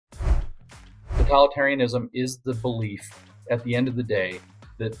totalitarianism is the belief, at the end of the day,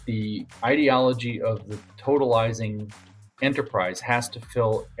 that the ideology of the totalizing enterprise has to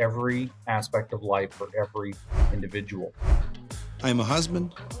fill every aspect of life for every individual. I am a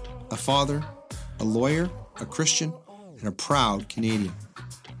husband, a father, a lawyer, a Christian, and a proud Canadian.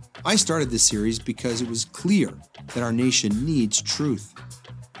 I started this series because it was clear that our nation needs truth.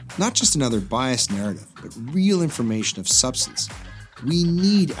 Not just another biased narrative, but real information of substance. We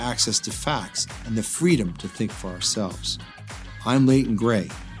need access to facts and the freedom to think for ourselves. I'm Leighton Gray,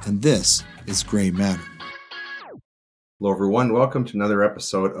 and this is Gray Matter. Hello, everyone. Welcome to another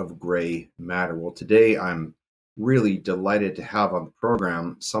episode of Gray Matter. Well, today I'm really delighted to have on the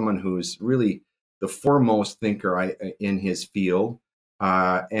program someone who's really the foremost thinker in his field,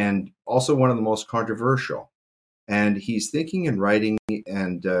 and also one of the most controversial. And he's thinking and writing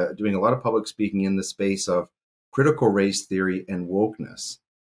and doing a lot of public speaking in the space of critical race theory and wokeness.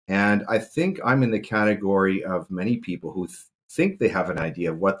 And I think I'm in the category of many people who think they have an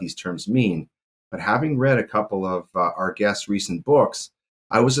idea of what these terms mean. But having read a couple of our guests' recent books,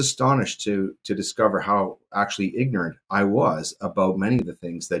 I was astonished to discover how actually ignorant I was about many of the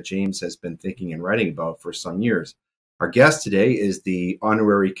things that James has been thinking and writing about for some years. Our guest today is the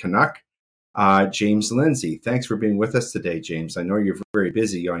honorary Canuck, James Lindsay. Thanks for being with us today, James. I know you're very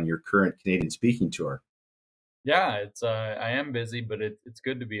busy on your current Canadian speaking tour. Yeah, I am busy, but it's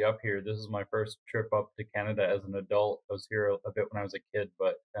good to be up here. This is my first trip up to Canada as an adult. I was here a bit when I was a kid,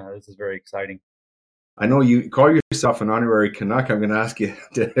 but this is very exciting. I know you call yourself an honorary Canuck. I'm going to ask you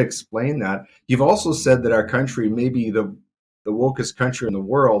to explain that. You've also said that our country may be the wokest country in the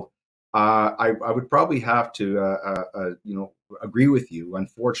world. I would probably have to agree with you,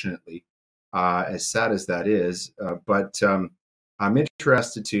 unfortunately, as sad as that is. But I'm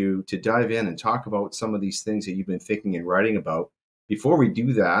interested to dive in and talk about some of these things that you've been thinking and writing about. Before we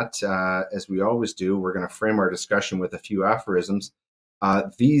do that, as we always do, we're going to frame our discussion with a few aphorisms.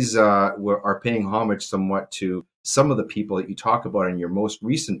 These are paying homage somewhat to some of the people that you talk about in your most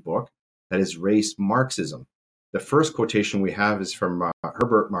recent book, that is Race Marxism. The first quotation we have is from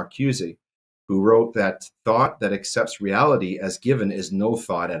Herbert Marcuse, who wrote that thought that accepts reality as given is no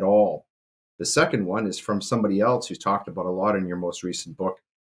thought at all. The second one is from somebody else who's talked about a lot in your most recent book,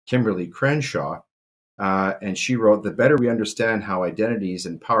 Kimberly Crenshaw, and she wrote, the better we understand how identities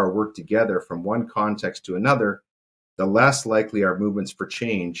and power work together from one context to another, the less likely our movements for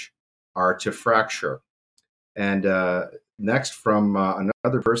change are to fracture. And next, from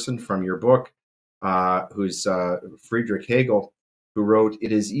another person from your book, who's Friedrich Hegel, who wrote,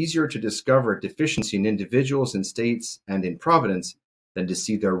 it is easier to discover deficiency in individuals, in states, and in providence than to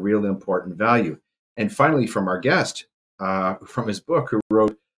see their real important value. And finally, from our guest, from his book, who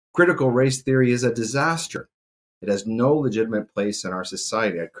wrote, critical race theory is a disaster. It has no legitimate place in our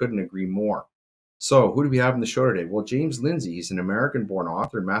society. I couldn't agree more. So who do we have on the show today? Well, James Lindsay, he's an American-born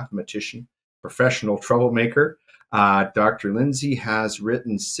author, mathematician, professional troublemaker. Dr. Lindsay has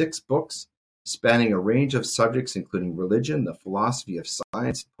written 6 books spanning a range of subjects, including religion, the philosophy of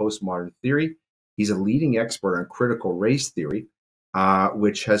science, and postmodern theory. He's a leading expert on critical race theory,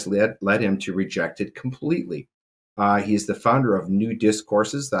 which has led him to reject it completely. He is the founder of New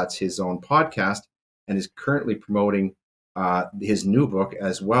Discourses, that's his own podcast, and is currently promoting his new book,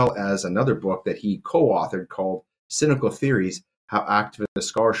 as well as another book that he co-authored called Cynical Theories, How Activist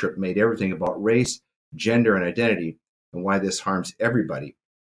Scholarship Made Everything About Race, Gender, and Identity, and Why This Harms Everybody.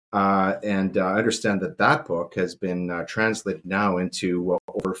 And I understand that book has been translated now into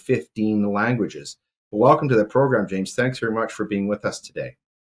over 15 languages. Well, welcome to the program, James. Thanks very much for being with us today.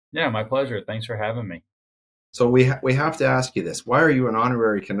 Yeah, my pleasure. Thanks for having me. So we have to ask you this. Why are you an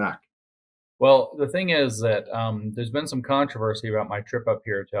honorary Canuck? Well, the thing is that there's been some controversy about my trip up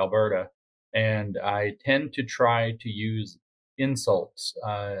here to Alberta, and I tend to try to use insults.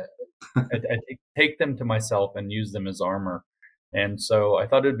 I take them to myself and use them as armor. And so I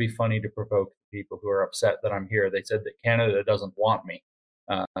thought it'd be funny to provoke people who are upset that I'm here. They said that Canada doesn't want me,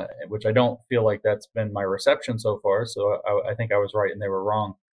 which I don't feel like that's been my reception so far. So I think I was right and they were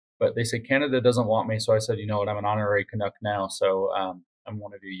wrong. But they said Canada doesn't want me. So I said, you know what, I'm an honorary Canuck now. So I'm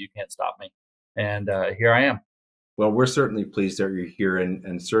one of you. You can't stop me. And here I am. Well, we're certainly pleased that you're here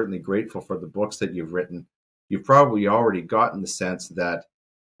and certainly grateful for the books that you've written. You've probably already gotten the sense that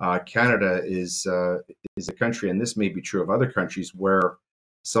Canada is a country, and this may be true of other countries, where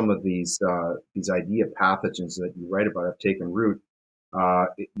some of these idea pathogens that you write about have taken root.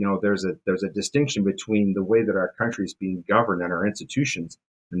 There's a distinction between the way that our country is being governed and our institutions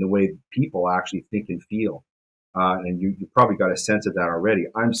and the way people actually think and feel. And you probably got a sense of that already.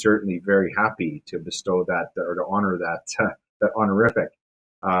 I'm certainly very happy to bestow that or to honor that honorific.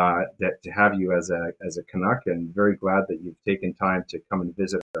 that to have you as a Canuck, and very glad that you've taken time to come and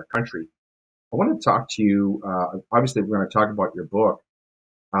visit our country. I want to talk to you. Obviously, we're going to talk about your book,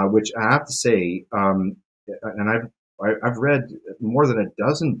 which I have to say, and I've read more than a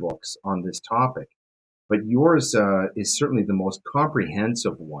dozen books on this topic, but yours is certainly the most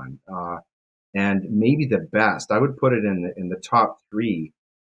comprehensive one, and maybe the best. I would put it in the top three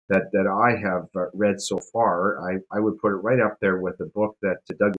that I have read so far. I would put it right up there with the book that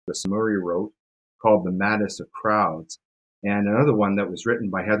Douglas Murray wrote called The Madness of Crowds, and another one that was written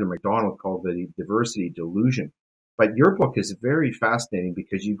by Heather McDonald called The Diversity Delusion. But your book is very fascinating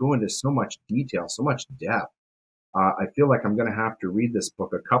because you go into so much detail, so much depth. I feel like I'm going to have to read this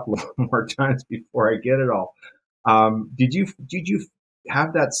book a couple of more times before I get it all. Did you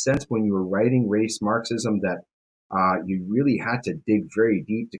have that sense when you were writing Race Marxism that you really had to dig very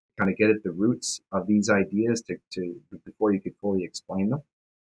deep to kind of get at the roots of these ideas to before you could fully explain them?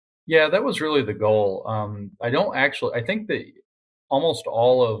 Yeah, that was really the goal. I think that almost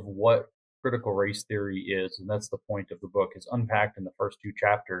all of what critical race theory is, and that's the point of the book, is unpacked in the first two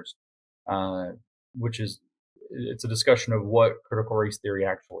chapters, uh, which is it's a discussion of what critical race theory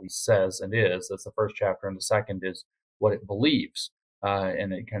actually says and is. That's the first chapter, and the second is what it believes,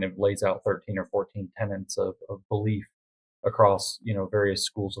 and it kind of lays out 13 or 14 tenets of belief across various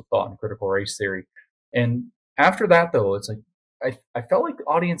schools of thought in critical race theory. And after that, though, it's like I felt like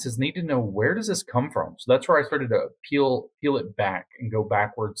audiences need to know, where does this come from. So that's where I started to peel it back and go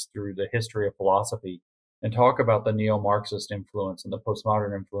backwards through the history of philosophy and talk about the neo-Marxist influence and the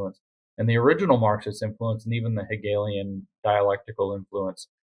postmodern influence and the original Marxist influence and even the Hegelian dialectical influence.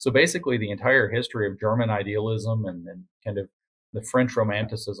 So basically, the entire history of German idealism and kind of the French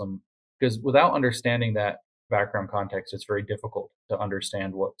Romanticism, because without understanding that background context, it's very difficult to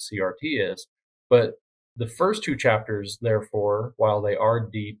understand what CRT is. But the first two chapters, therefore, while they are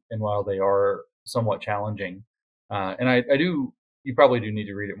deep and while they are somewhat challenging, and I do, you probably do need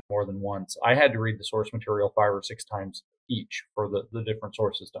to read it more than once. I had to read the source material 5 or 6 times each for the different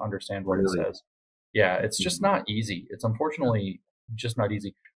sources to understand what it Really? says. Yeah, it's just not easy. It's unfortunately just not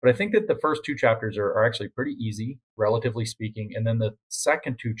easy. But I think that the first two chapters are actually pretty easy, relatively speaking. And then the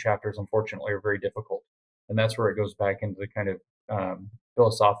second two chapters, unfortunately, are very difficult. And that's where it goes back into the kind of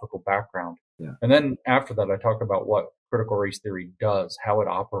philosophical background. Yeah. And then after that, I talk about what critical race theory does, how it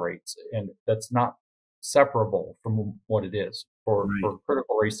operates. And that's not separable from what it is. Right. For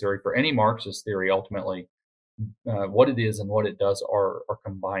critical race theory, for any Marxist theory, ultimately, what it is and what it does are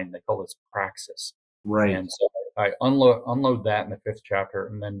combined. They call this praxis. Right. And so I unload that in the fifth chapter,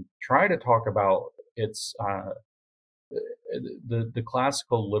 and then try to talk about its the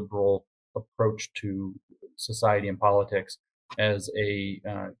classical liberal approach to society and politics as a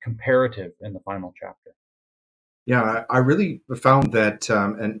comparative in the final chapter. Yeah, I really found that,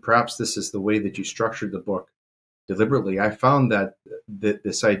 and perhaps this is the way that you structured the book deliberately. I found that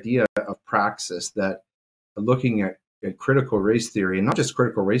this idea of praxis, that looking at critical race theory, and not just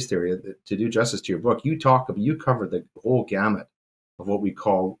critical race theory, to do justice to your book, you cover the whole gamut of what we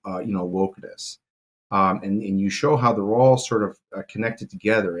call, wokeness, and you show how they're all sort of connected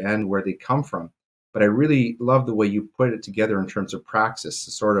together and where they come from. But I really love the way you put it together in terms of praxis,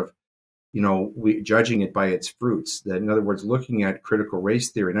 sort of, we judging it by its fruits. That, in other words, looking at critical race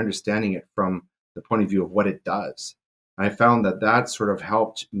theory and understanding it from the point of view of what it does. I found that sort of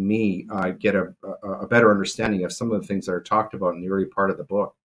helped me get a better understanding of some of the things that are talked about in the early part of the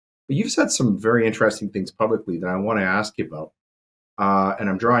book. But you've said some very interesting things publicly that I want to ask you about. And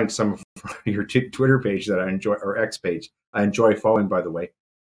I'm drawing some from your Twitter page that I enjoy, or X page. I enjoy following, by the way.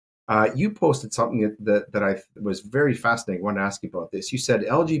 You posted something that I was very fascinating. I want to ask you about this. You said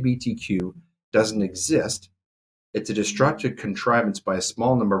LGBTQ doesn't exist. It's a destructive contrivance by a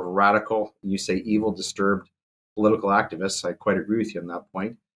small number of radical, you say evil, disturbed political activists. I quite agree with you on that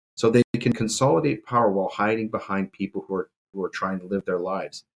point. So they can consolidate power while hiding behind people who are trying to live their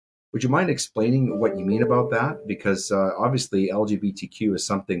lives. Would you mind explaining what you mean about that? Because obviously LGBTQ is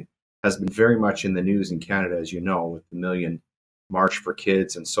something has been very much in the news in Canada, as you know, with the Million March for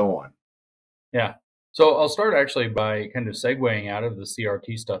Kids and so on. Yeah. So I'll start actually by kind of segueing out of the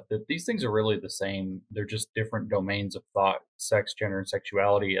CRT stuff, that these things are really the same. They're just different domains of thought: sex, gender, and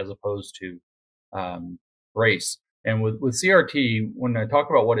sexuality, as opposed to um, race. And with CRT, when I talk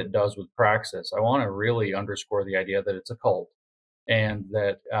about what it does with praxis, I want to really underscore the idea that it's a cult, and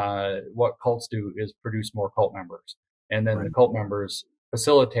that what cults do is produce more cult members. And then the Right. cult members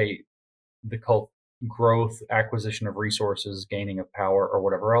facilitate the cult growth, acquisition of resources, gaining of power, or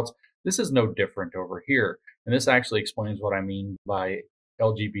whatever else. This is no different over here. And this actually explains what I mean by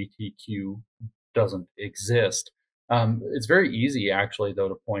LGBTQ doesn't exist. It's very easy, actually, though,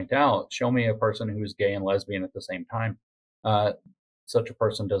 to point out. Show me a person who's gay and lesbian at the same time. Uh, Such a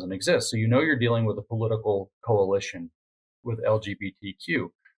person doesn't exist. So you know you're dealing with a political coalition with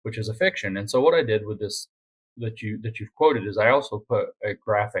LGBTQ, which is a fiction. And so what I did with this that you've quoted is I also put a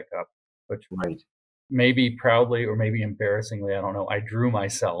graphic up, which Right. maybe proudly or maybe embarrassingly, I don't know, I drew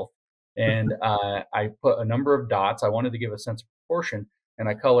myself, and I put a number of dots. I wanted to give a sense of proportion, and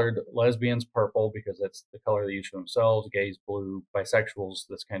I colored lesbians purple because that's the color they use for themselves, gays blue, bisexuals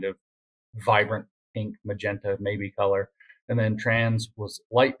this kind of vibrant pink, magenta, maybe color, and then trans was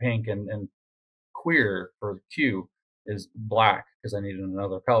light pink, and queer for Q is black because I needed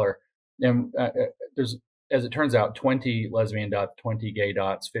another color. And there's, as it turns out, 20 lesbian dots, 20 gay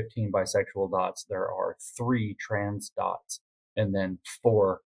dots, 15 bisexual dots. There are 3 trans dots, and then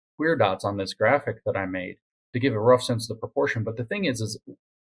 4 queer dots on this graphic that I made to give a rough sense of the proportion. But the thing is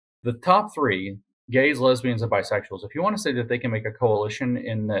the top 3, gays, lesbians, and bisexuals, if you want to say that they can make a coalition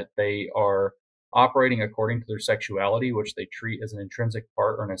in that they are operating according to their sexuality, which they treat as an intrinsic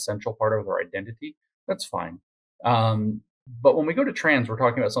part or an essential part of their identity, that's fine. But when we go to trans, we're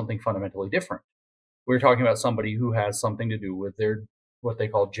talking about something fundamentally different. We're talking about somebody who has something to do with their what they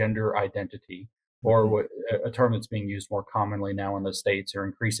call gender identity, or Mhm. what a term that's being used more commonly now in the States, or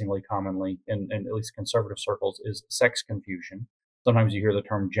increasingly commonly in at least conservative circles, is sex confusion. Sometimes you hear the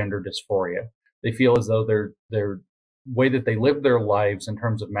term gender dysphoria. They feel as though their way that they live their lives in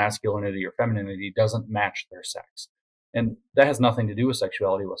terms of masculinity or femininity doesn't match their sex. And that has nothing to do with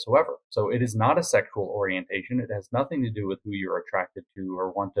sexuality whatsoever. So it is not a sexual orientation. It has nothing to do with who you're attracted to or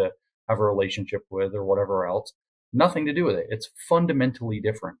want to have a relationship with or whatever else. Nothing to do with it. It's fundamentally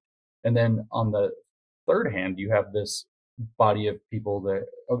different. And then on the third hand, you have this body of people that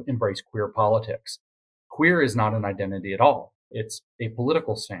embrace queer politics. Queer is not an identity at all. It's a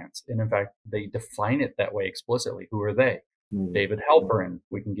political stance. And in fact, they define it that way explicitly. Who are they? Mhm. David Halperin,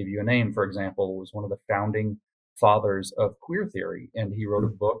 we can give you a name, for example, was one of the founding fathers of queer theory. And he wrote a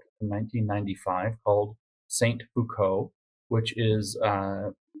book in 1995 called Saint Foucault, which is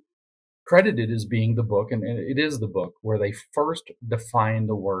credited as being the book, and it is the book where they first define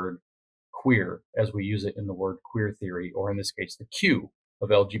the word queer as we use it in the word queer theory, or in this case, the Q of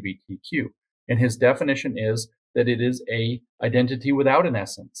LGBTQ. And his definition is that it is a identity without an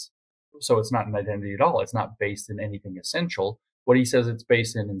essence. So it's not an identity at all. It's not based in anything essential. What he says it's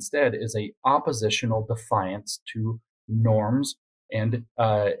based in instead is a oppositional defiance to norms and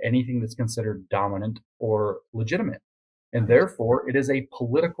anything that's considered dominant or legitimate. And Right. therefore, it is a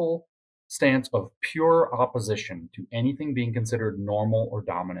political stance of pure opposition to anything being considered normal or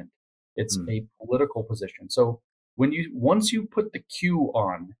dominant. It's Mhm. a political position. So once you put the Q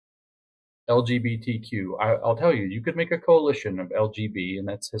on LGBTQ, I'll tell you, you could make a coalition of LGB, and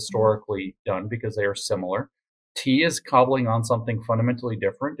that's historically done because they are similar. T is cobbling on something fundamentally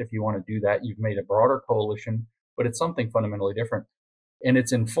different. If you want to do that, you've made a broader coalition, but it's something fundamentally different. And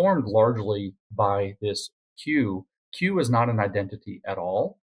it's informed largely by this Q. Q is not an identity at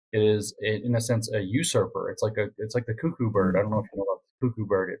all. It is, in a sense, a usurper. It's like the cuckoo bird. I Mhm. don't know if you know about the cuckoo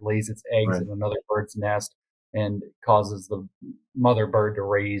bird. It lays its eggs Right. in another bird's nest and causes the mother bird to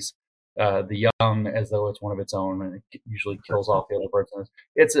raise the young as though it's one of its own, and it usually kills off the other birds.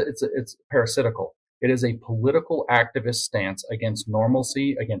 It's parasitical. It is a political activist stance against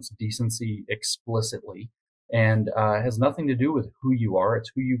normalcy, against decency explicitly, and has nothing to do with who you are.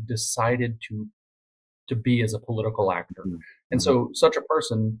 It's who you've decided to be as a political actor. Mhm. And Mhm. so, such a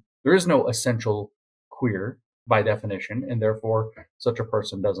person, there is no essential queer by definition, and therefore, such a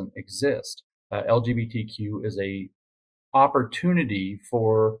person doesn't exist. LGBTQ is a opportunity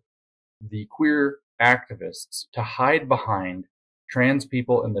for the queer activists to hide behind trans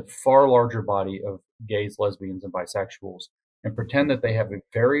people and the far larger body of gays, lesbians, and bisexuals, and pretend that they have a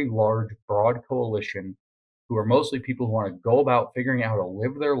very large, broad coalition who are mostly people who want to go about figuring out how to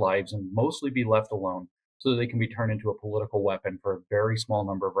live their lives and mostly be left alone so that they can be turned into a political weapon for a very small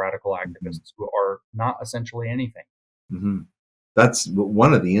number of radical Mhm. activists who are not essentially anything. Mhm. That's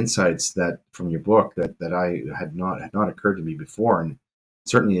one of the insights that from your book that I had not occurred to me before, and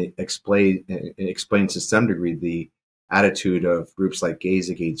certainly explains to some degree the attitude of groups like Gays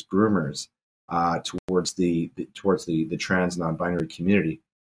Against Groomers towards the trans non-binary community.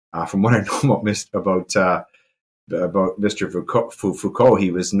 From what I know about Mr. Foucault,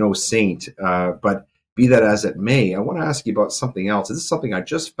 he was no saint, but be that as it may, I want to ask you about something else. This is something I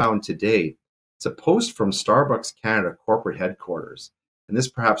just found today. It's a post from Starbucks Canada corporate headquarters. And this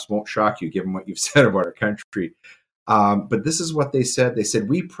perhaps won't shock you given what you've said about our country. But this is what they said. They said,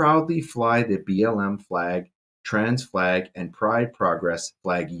 "We proudly fly the BLM flag, trans flag, and Pride Progress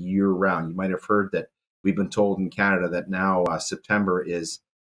flag year round." You might have heard that we've been told in Canada that now September is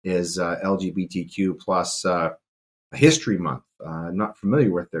LGBTQ plus History Month. I'm not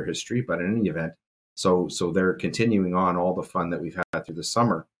familiar with their history, but in any event, so they're continuing on all the fun that we've had through the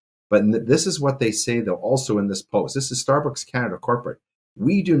summer. But this is what they say, though, also in this post. This is Starbucks Canada corporate.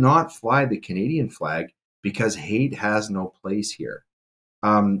 We do not fly the Canadian flag because hate has no place here.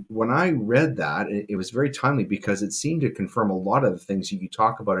 When I read that, it was very timely because it seemed to confirm a lot of the things you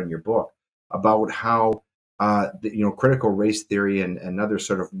talk about in your book about how critical race theory and other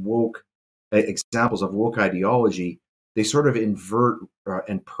sort of woke examples of woke ideology, they sort of invert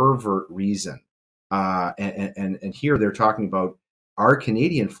and pervert reason. And here they're talking about our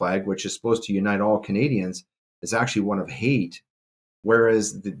Canadian flag, which is supposed to unite all Canadians, is actually one of hate.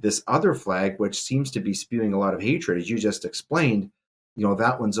 Whereas this other flag, which seems to be spewing a lot of hatred, as you just explained,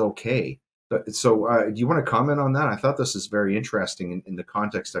 that one's okay. So do you want to comment on that? I thought this is very interesting in the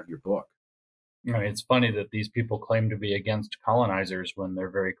context of your book. It's funny that these people claim to be against colonizers when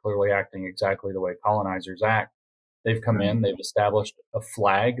they're very clearly acting exactly the way colonizers act. They've come in, they've established a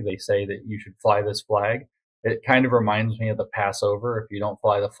flag. They say that you should fly this flag. It kind of reminds me of the Passover. If you don't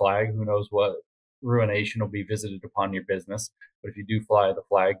fly the flag, who knows what ruination will be visited upon your business. But if you do fly the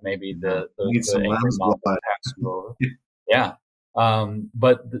flag, maybe the angry mob will pass you over. Yeah.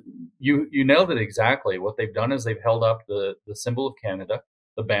 But you nailed it exactly. What they've done is they've held up the symbol of Canada,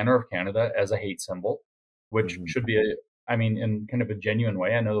 the banner of Canada, as a hate symbol, which should be in kind of a genuine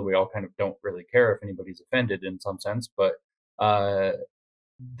way. I know that we all kind of don't really care if anybody's offended in some sense, but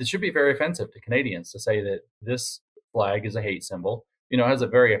this should be very offensive to Canadians to say that this flag is a hate symbol. It has a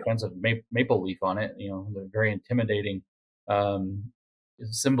very offensive maple leaf on it, the very intimidating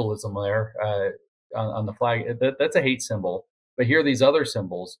symbolism there on the flag. That's a hate symbol. But here, these other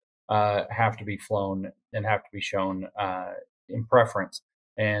symbols have to be flown and have to be shown in preference.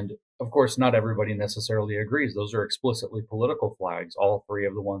 And of course, not everybody necessarily agrees. Those are explicitly political flags. All three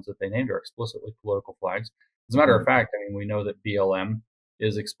of the ones that they named are explicitly political flags. As a matter of fact, we know that BLM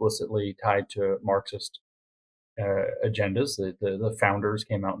is explicitly tied to Marxist agendas. The founders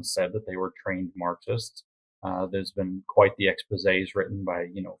came out and said that they were trained Marxists. There's been quite the exposés written by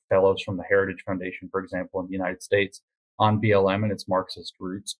fellows from the Heritage Foundation, for example, in the United States on BLM and its Marxist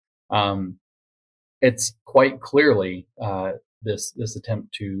roots. It's quite clearly this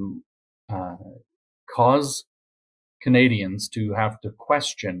attempt to cause Canadians to have to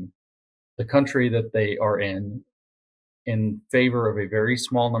question the country that they are in favor of a very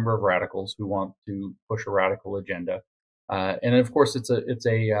small number of radicals who want to push a radical agenda. And of course, it's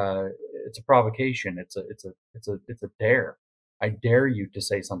a provocation. It's a dare. I dare you to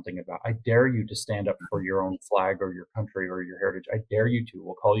say something about. I dare you to stand up for your own flag or your country or your heritage. I dare you to.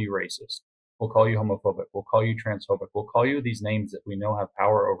 We'll call you racist. We'll call you homophobic. We'll call you transphobic. We'll call you these names that we know have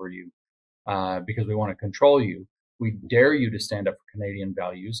power over you because we want to control you. We dare you to stand up for Canadian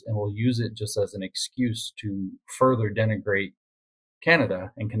values, and we'll use it just as an excuse to further denigrate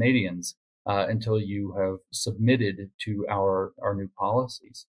Canada and Canadians until you have submitted to our new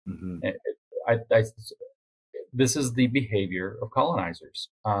policies. This is the behavior of colonizers,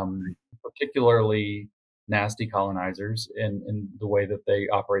 particularly nasty colonizers in the way that they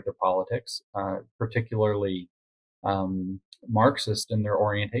operate their politics, particularly Marxist in their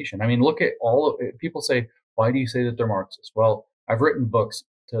orientation. Look at people say, why do you say that they're Marxist? Well, I've written books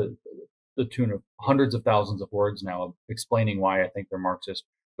to the tune of hundreds of thousands of words now explaining why I think they're Marxist,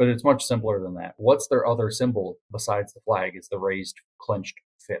 but it's much simpler than that. What's their other symbol besides the flag? It's the raised, clenched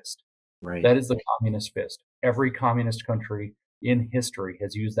fist. Right. That is the communist fist. Every communist country in history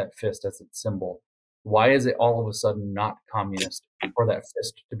has used that fist as its symbol. Why is it all of a sudden not communist for that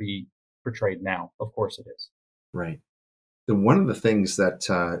fist to be portrayed now? Of course it is. Right. One of the things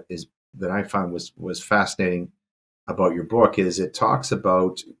that I found was fascinating about your book is it talks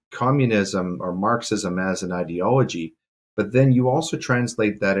about communism or Marxism as an ideology, but then you also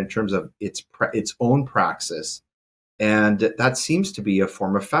translate that in terms of its own praxis, and that seems to be a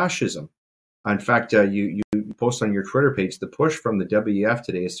form of fascism. In fact, you post on your Twitter page, the push from the WEF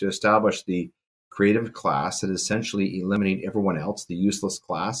today is to establish the creative class that essentially eliminate everyone else, the useless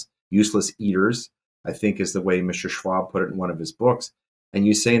class, useless eaters, I think is the way Mr. Schwab put it in one of his books. And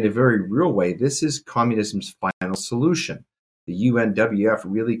you say in a very real way, this is communism's final solution. The UNWF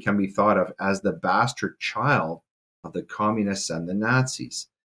really can be thought of as the bastard child of the communists and the Nazis.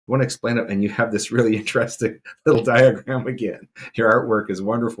 You want to explain it? And you have this really interesting little diagram again. Your artwork is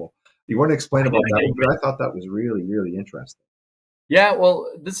wonderful. You want to explain about that? But I thought that was really, really interesting. Yeah, well,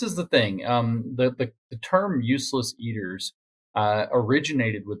 this is the thing. The term "useless eaters"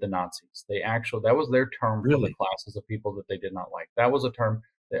 originated with the Nazis. That was their term for the classes of people that they did not like. That was a term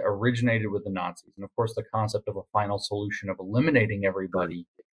that originated with the Nazis. And of course, the concept of a final solution of eliminating everybody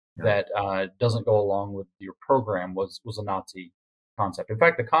that doesn't go along with your program was a Nazi concept. In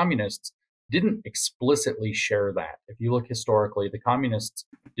fact, the communists didn't explicitly share that. If you look historically, the communists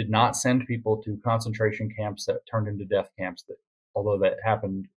did not send people to concentration camps that turned into death camps, that although that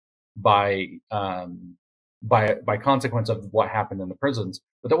happened by consequence of what happened in the prisons,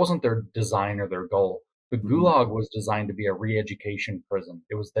 but that wasn't their design or their goal. The Gulag was designed to be a re-education prison.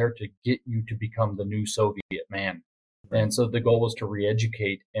 It was there to get you to become the new Soviet man. And so the goal was to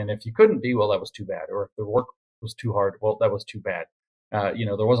re-educate. And if you couldn't be, well, that was too bad. Or if the work was too hard, well, that was too bad.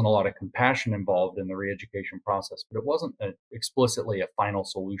 There wasn't a lot of compassion involved in the re-education process, but it wasn't explicitly a final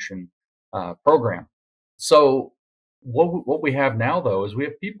solution program. So what we have now, though, is we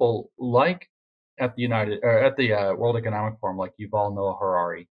have people like at the World Economic Forum, like Yuval Noah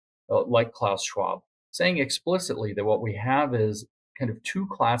Harari, like Klaus Schwab, saying explicitly that what we have is kind of two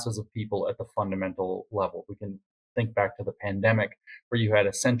classes of people at the fundamental level. We can think back to the pandemic where you had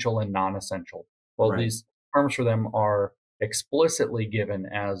essential and non-essential. Well, these terms for them are explicitly given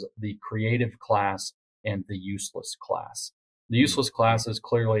as the creative class and the useless class. The useless class is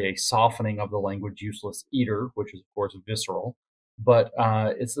clearly a softening of the language useless eater, which is, of course, visceral. But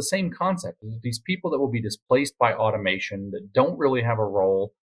it's the same concept. These people that will be displaced by automation, that don't really have a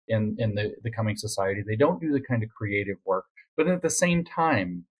role in the coming society. They don't do the kind of creative work. But at the same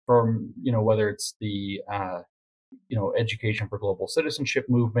time, from whether it's the education for global citizenship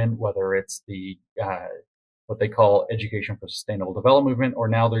movement, whether it's the what they call education for sustainable development movement, or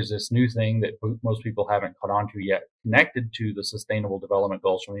now there's this new thing that most people haven't caught on to yet, connected to the sustainable development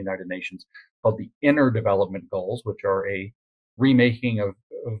goals from the United Nations, called the inner development goals, which are a remaking of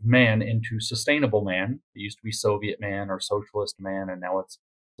man into sustainable man. It used to be Soviet man or socialist man, and now it's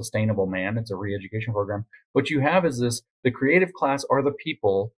sustainable man. It's a re-education program. What you have is the creative class are the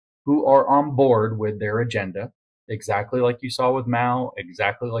people who are on board with their agenda, exactly like you saw with Mao,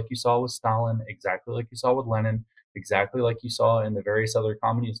 exactly like you saw with Stalin, exactly like you saw with Lenin, exactly like you saw in the various other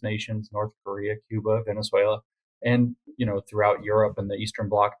communist nations, North Korea, Cuba, Venezuela, and throughout Europe and the Eastern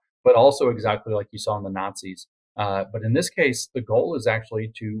Bloc, but also exactly like you saw in the Nazis. But in this case, the goal is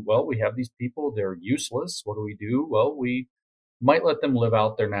actually we have these people, they're useless. What do? Well, we might let them live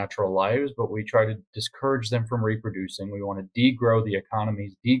out their natural lives, but we try to discourage them from reproducing. We want to degrow the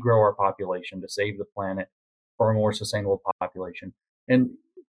economies, degrow our population to save the planet for a more sustainable population. And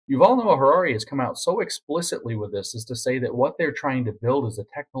Yuval Noah Harari has come out so explicitly with this, as to say that what they're trying to build is a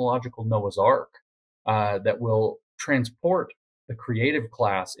technological Noah's Ark that will transport the creative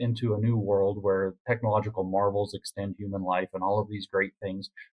class into a new world where technological marvels extend human life and all of these great things,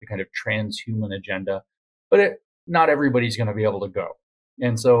 the kind of transhuman agenda. But not everybody's going to be able to go.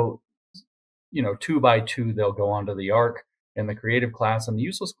 And so, two by two, they'll go onto the ark, and the creative class and the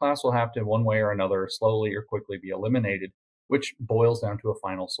useless class will have to, one way or another, slowly or quickly be eliminated, which boils down to a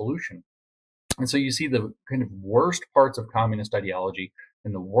final solution. And so you see the kind of worst parts of communist ideology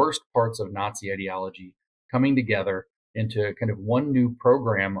and the worst parts of Nazi ideology coming together into kind of one new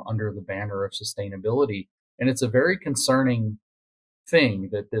program under the banner of sustainability. And it's a very concerning thing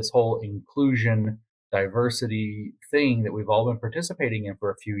that this whole inclusion, diversity thing that we've all been participating in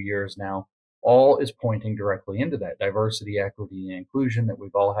for a few years now, all is pointing directly into that. Diversity, equity, and inclusion that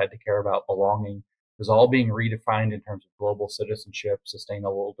we've all had to care about, belonging, is all being redefined in terms of global citizenship,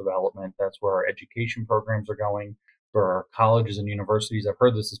 sustainable development. That's where our education programs are going, for our colleges and universities. I've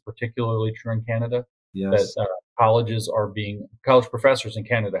heard this is particularly true in Canada. Yes. That college professors in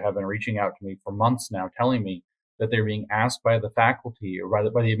Canada have been reaching out to me for months now, telling me that they're being asked by the faculty, or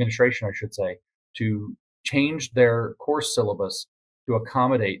by the administration, I should say, to change their course syllabus to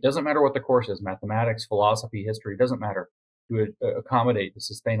accommodate, doesn't matter what the course is, mathematics, philosophy, history, doesn't matter, to accommodate the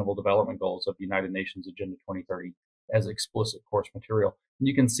sustainable development goals of the United Nations Agenda 2030 as explicit course material. And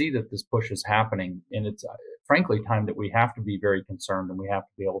you can see that this push is happening, and it's frankly time that we have to be very concerned, and we have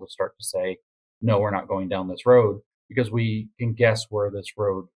to be able to start to say, no, we're not going down this road, because we can guess where this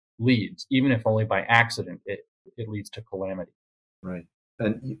road leads, even if only by accident it leads to calamity. Right.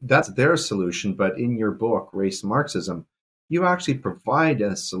 And that's their solution. But in your book, Race Marxism, you actually provide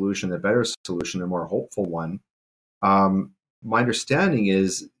a solution, a better solution, a more hopeful one. My understanding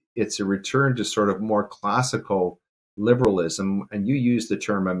is it's a return to sort of more classical liberalism, and you use the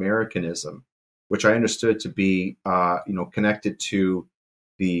term Americanism, which I understood to be, connected to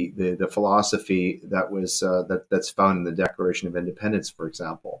the philosophy that was that's found in the Declaration of Independence, for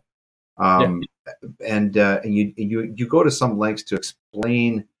example. And you go to some lengths to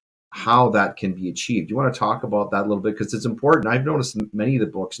explain how that can be achieved. Do you want to talk about that a little bit? Because it's important. I've noticed many of the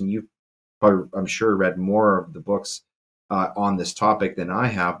books, and you've probably, I'm sure, read more of the books on this topic than I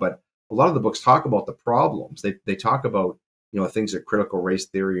have, but a lot of the books talk about the problems. They talk about, things that critical race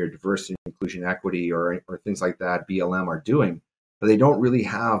theory or diversity, inclusion, equity, or things like that, BLM, are doing, but they don't really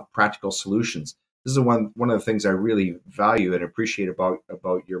have practical solutions. This is one of the things I really value and appreciate about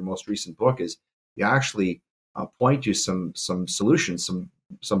your most recent book is you actually point to some solutions,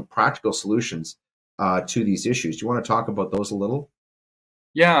 some practical solutions to these issues. Do you want to talk about those a little?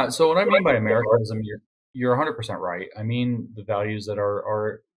 Yeah. So what I mean by Americanism, you're 100% right. I mean the values that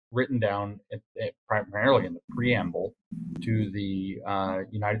are written down primarily in the preamble to the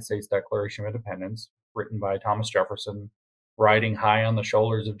United States Declaration of Independence, written by Thomas Jefferson, riding high on the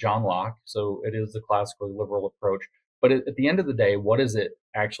shoulders of John Locke. So it is the classically liberal approach. But at the end of the day, what is it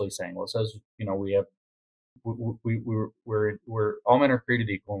actually saying? Well, it says, we have we're all men are created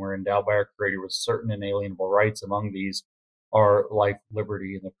equal, and we're endowed by our Creator with certain inalienable rights. Among these are life,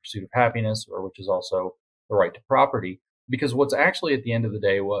 liberty, and the pursuit of happiness, or which is also the right to property. Because what's actually at the end of the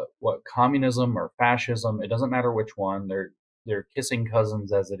day, what communism or fascism, it doesn't matter which one, they're kissing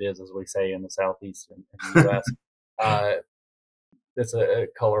cousins, as it is, as we say in the Southeast in the U.S. That's a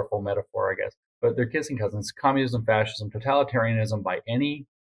colorful metaphor, I guess. But they're kissing cousins. Communism, fascism, totalitarianism, by any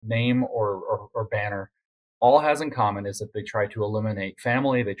name or banner, all has in common is that they try to eliminate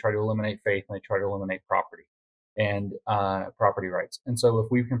family, they try to eliminate faith, and they try to eliminate property and property rights. And so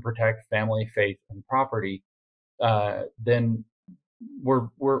if we can protect family, faith, and property, then we're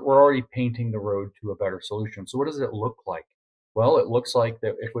already painting the road to a better solution. So what does it look like? Well, it looks like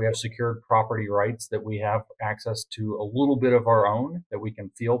that if we have secured property rights, that we have access to a little bit of our own, that we can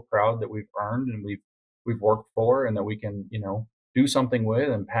feel proud that we've earned and we've worked for, and that we can, do something with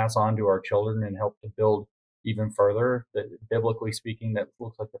and pass on to our children and help to build even further. That, biblically speaking, that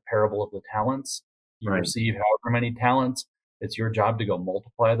looks like the parable of the talents. You receive however many talents. It's your job to go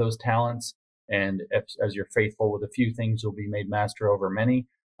multiply those talents. And as you're faithful with a few things, you'll be made master over many.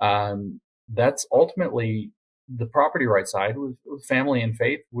 That's ultimately the property right side. With family and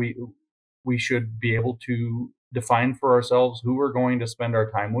faith, we should be able to define for ourselves who we're going to spend our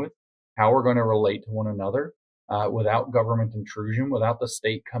time with, how we're going to relate to one another, without government intrusion, without the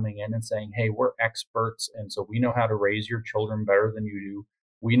state coming in and saying, hey, we're experts, and so we know how to raise your children better than you do.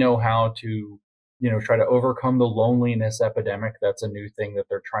 We know how to, try to overcome the loneliness epidemic. That's a new thing that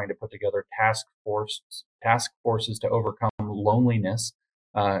they're trying to put together, task forces to overcome loneliness.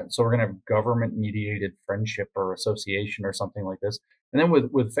 So we're going to have government-mediated friendship or association or something like this. And then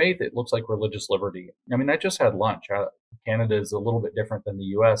with faith, it looks like religious liberty. I mean, I just had lunch. Canada is a little bit different than the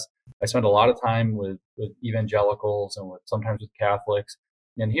U.S. I spend a lot of time with evangelicals and sometimes with Catholics,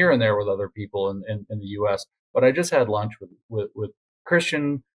 and here and there with other people in the U.S. But I just had lunch with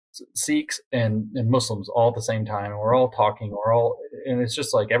Christian, Sikhs, and Muslims all at the same time, and we're all talking. And it's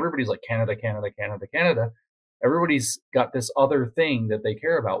just like everybody's like Canada, Canada, Canada, Canada. Everybody's got this other thing that they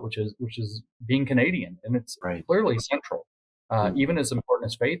care about, which is being Canadian, and it's clearly central, even as important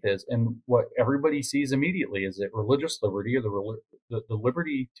as faith is. And what everybody sees immediately is that religious liberty, or the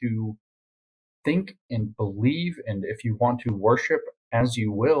liberty to think and believe, and if you want to worship as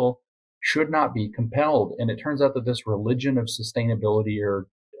you will, should not be compelled. And it turns out that this religion of sustainability or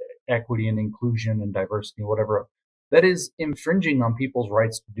equity and inclusion and diversity, whatever, that is infringing on people's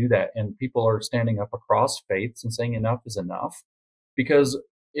rights to do that. And people are standing up across faiths and saying enough is enough. Because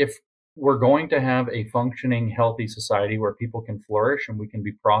if we're going to have a functioning, healthy society where people can flourish and we can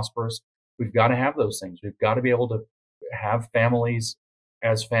be prosperous, we've got to have those things. We've got to be able to have families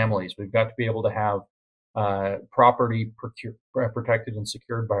as families. We've got to be able to have property protected and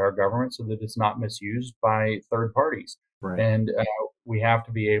secured by our government so that it's not misused by third parties. And we have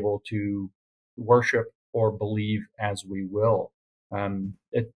to be able to worship or believe as we will.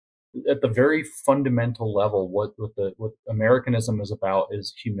 At the very fundamental level, what Americanism is about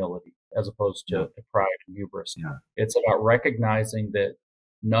is humility, as opposed to pride and hubris. It's about recognizing that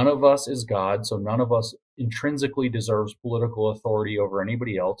none of us is God, so none of us intrinsically deserves political authority over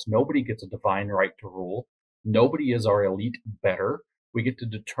anybody else. Nobody gets a divine right to rule. Nobody is our elite better. We get to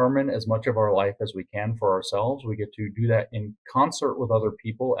determine as much of our life as we can for ourselves. We get to do that in concert with other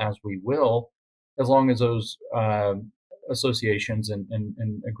people as we will, as long as those associations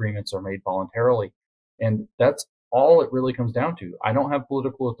and agreements are made voluntarily. And that's all it really comes down to. I don't have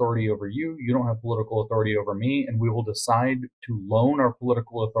political authority over you. You don't have political authority over me. And we will decide to loan our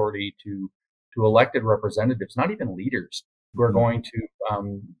political authority to elected representatives, not even leaders, who are going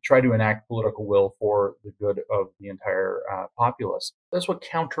to try to enact political will for the good of the entire populace. That's what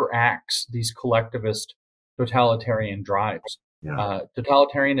counteracts these collectivist totalitarian drives.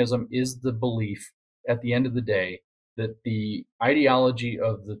 Totalitarianism is the belief, at the end of the day, that the ideology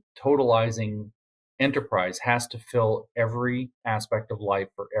of the totalizing enterprise has to fill every aspect of life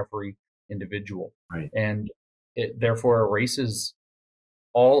for every individual. Right. And it therefore erases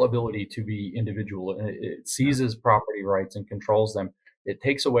all ability to be individual. It seizes property rights and controls them. It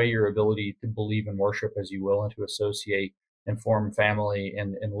takes away your ability to believe and worship as you will, and to associate and form family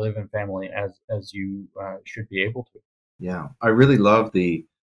and live in family as you should be able to. Yeah, I really love the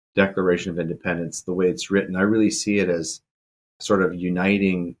Declaration of Independence, the way it's written. I really see it as sort of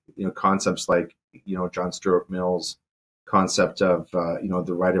uniting, concepts like, John Stuart Mill's concept of,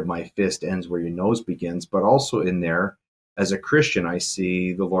 the right of my fist ends where your nose begins. But also in there, as a Christian, I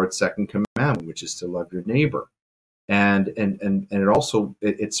see the Lord's second commandment, which is to love your neighbor. And it also,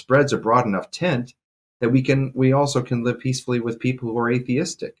 it spreads a broad enough tent that we also can live peacefully with people who are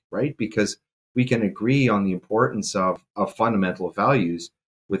atheistic, right? Because we can agree on the importance of fundamental values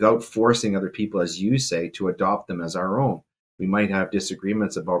without forcing other people, as you say, to adopt them as our own. We might have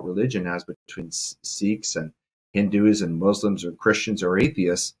disagreements about religion, as between Sikhs and Hindus and Muslims or Christians or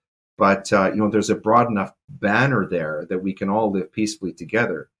atheists, but there's a broad enough banner there that we can all live peacefully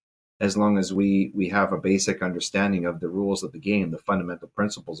together, as long as we have a basic understanding of the rules of the game, the fundamental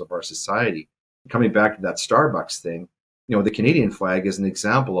principles of our society. Coming back to that Starbucks thing, the Canadian flag is an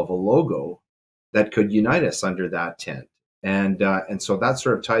example of a logo that could unite us under that tent. And so that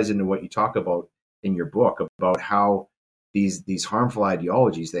sort of ties into what you talk about in your book, about how these harmful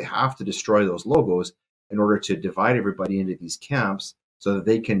ideologies, they have to destroy those logos in order to divide everybody into these camps, so that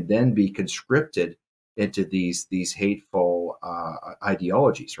they can then be conscripted into these hateful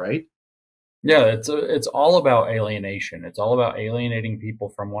ideologies, right? Yeah, it's all about alienation. It's all about alienating people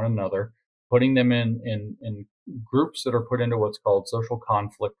from one another, putting them in groups that are put into what's called social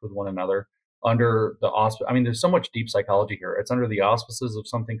conflict with one another under the I mean, there's so much deep psychology here. It's under the auspices of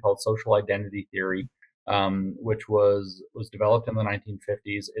something called social identity theory, which was developed in the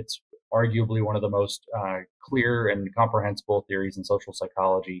 1950s. It's arguably one of the most clear and comprehensible theories in social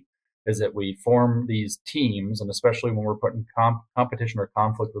psychology. Is that we form these teams, and especially when we're put in competition or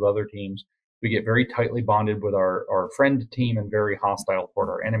conflict with other teams, we get very tightly bonded with our friend team and very hostile toward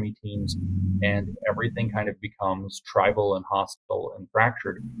our enemy teams. And everything kind of becomes tribal and hostile and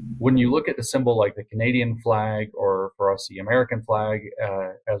fractured. When you look at a symbol like the Canadian flag, or for us, the American flag,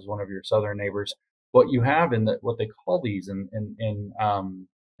 as one of your southern neighbors, what you have what they call these in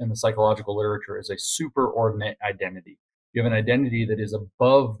the psychological literature is a superordinate identity. You have an identity that is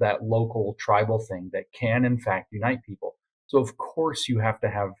above that local tribal thing that can, in fact, unite people. So, of course, you have to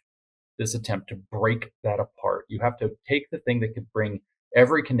have this attempt to break that apart. You have to take the thing that could bring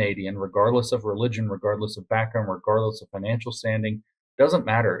every Canadian, regardless of religion, regardless of background, regardless of financial standing, doesn't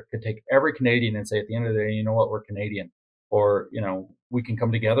matter. It could take every Canadian and say, at the end of the day, you know what, we're Canadian. Or, we can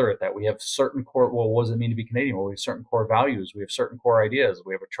come together at that. We have certain core, well, what does it mean to be Canadian? Well, we have certain core values. We have certain core ideas.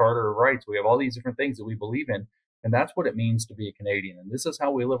 We have a charter of rights. We have all these different things that we believe in. And that's what it means to be a Canadian. And this is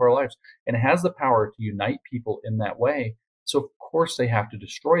how we live our lives. And it has the power to unite people in that way. So of course they have to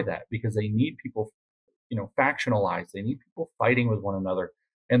destroy that, because they need people, factionalized. They need people fighting with one another,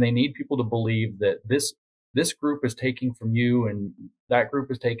 and they need people to believe that this group is taking from you, and that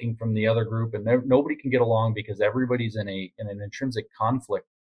group is taking from the other group, and nobody can get along because everybody's in an intrinsic conflict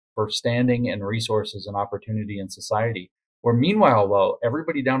for standing and resources and opportunity in society. Where meanwhile, while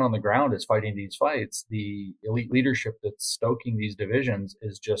everybody down on the ground is fighting these fights, the elite leadership that's stoking these divisions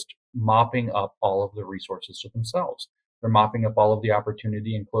is just mopping up all of the resources to themselves. They're mopping up all of the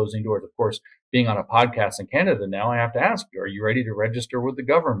opportunity and closing doors. Of course, being on a podcast in Canada now, I have to ask you, are you ready to register with the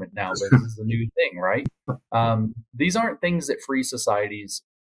government now? This is the new thing, right? These aren't things that free societies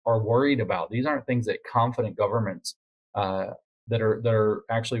are worried about. These aren't things that confident governments that are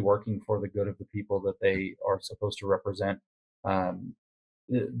actually working for the good of the people that they are supposed to represent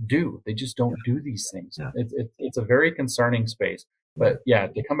do. They just don't do these things. Yeah. It's a very concerning space. But yeah,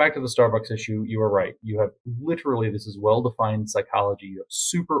 to come back to the Starbucks issue, you are right. You have literally, this is well-defined psychology. You have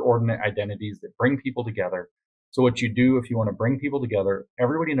superordinate identities that bring people together. So what you do, if you want to bring people together,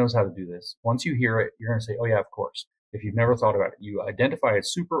 everybody knows how to do this. Once you hear it, you're going to say, oh yeah, of course. If you've never thought about it, you identify a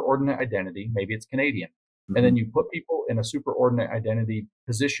superordinate identity, maybe it's Canadian, and then you put people in a superordinate identity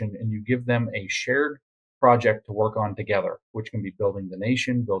position and you give them a shared project to work on together, which can be building the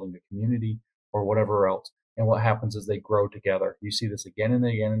nation, building the community, or whatever else. And what happens is they grow together. You see this again and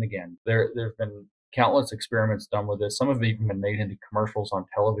again and again. There've been countless experiments done with this. Some have even been made into commercials on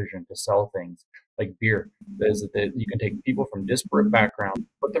television to sell things like beer. That you can take people from disparate backgrounds,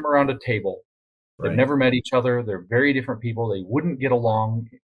 put them around a table. They've never met each other. They're very different people. They wouldn't get along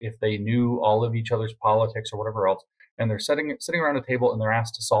if they knew all of each other's politics or whatever else. And they're sitting around a table and they're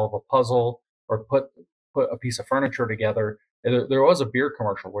asked to solve a puzzle or put a piece of furniture together. There was a beer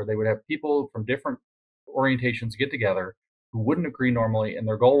commercial where they would have people from different orientations get together who wouldn't agree normally, and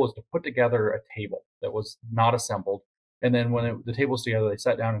their goal was to put together a table that was not assembled. And then when the table was together, they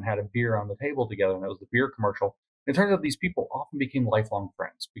sat down and had a beer on the table together, and it was the beer commercial. It turns out these people often became lifelong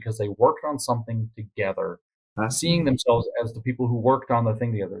friends because they worked on something together, seeing Fascinating. themselves as the people who worked on the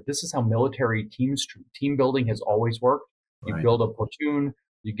thing together. This is how military team building has always worked. You Right. build a platoon,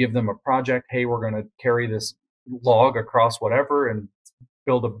 you give them a project. Hey, we're going to carry this log across whatever and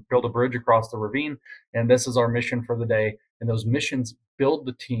build a bridge across the ravine, and this is our mission for the day. And those missions build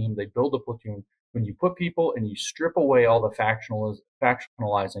the team, they build the platoon. When you put people and you strip away all the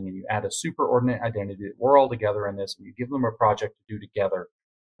factionalizing and you add a superordinate identity that we're all together in this, and you give them a project to do together,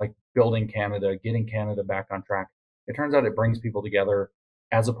 like building Canada, getting Canada back on track, it turns out it brings people together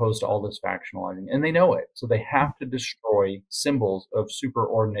as opposed to all this factionalizing. And they know it. So they have to destroy symbols of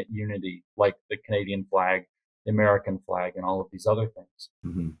superordinate unity, like the Canadian flag, the American flag, and all of these other things.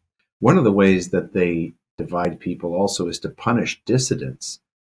 Mm-hmm. One of the ways that they divide people also is to punish dissidents.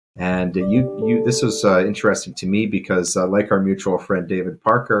 And this was interesting to me because, like our mutual friend David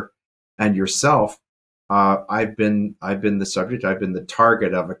Parker and yourself, I've been the subject. I've been the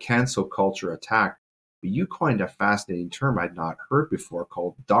target of a cancel culture attack. But you coined a fascinating term I'd not heard before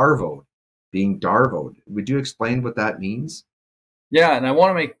called Darvoed, being Darvoed. Would you explain what that means? Yeah, and I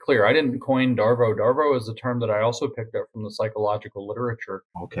want to make clear, I didn't coin Darvo. Darvo is a term that I also picked up from the psychological literature.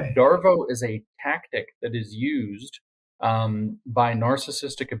 Okay. Darvo is a tactic that is used by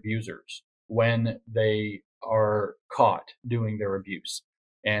narcissistic abusers when they are caught doing their abuse.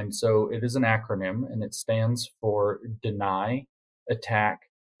 And so it is an acronym, and it stands for deny, attack,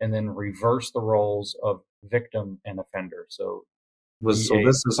 and then reverse the roles of victim and offender. So DAR.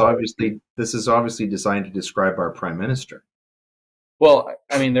 This is obviously designed to describe our prime minister. Well,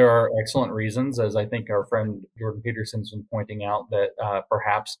 I mean, there are excellent reasons, as I think our friend Jordan Peterson's been pointing out, that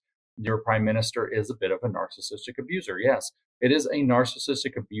perhaps your prime minister is a bit of a narcissistic abuser. Yes, it is a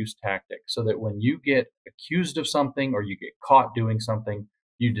narcissistic abuse tactic, so that when you get accused of something or you get caught doing something,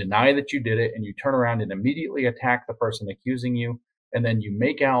 you deny that you did it and you turn around and immediately attack the person accusing you. And then you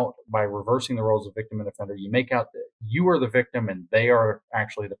make out, by reversing the roles of victim and offender, you make out that you are the victim and they are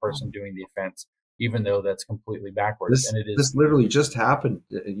actually the person doing the offense, even though that's completely backwards. And it is. This literally just happened.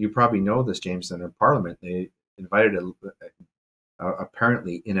 You probably know this, James. In Parliament, they invited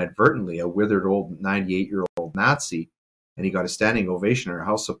apparently inadvertently a withered old 98-year-old Nazi, and he got a standing ovation in our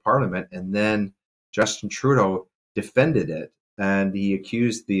House of Parliament. And then Justin Trudeau defended it, and he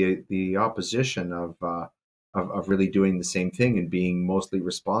accused the opposition of really doing the same thing and being mostly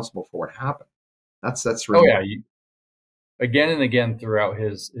responsible for what happened. That's Oh remarkable. yeah, again and again throughout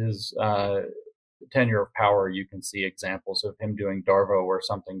his tenure of power, you can see examples of him doing Darvo or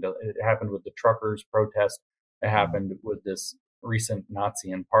something. It happened with the truckers' protest. It happened with this recent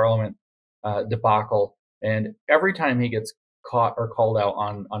Nazi in Parliament debacle. And every time he gets caught or called out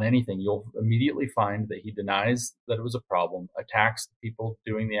on anything, you'll immediately find that he denies that it was a problem, attacks the people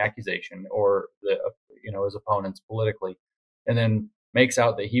doing the accusation or the his opponents politically, and then makes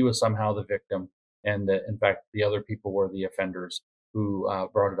out that he was somehow the victim and that in fact the other people were the offenders who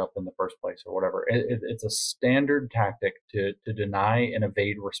brought it up in the first place or whatever. It's a standard tactic to deny and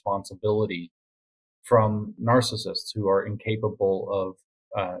evade responsibility from narcissists who are incapable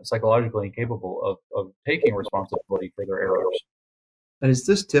of psychologically incapable of taking responsibility for their errors. And is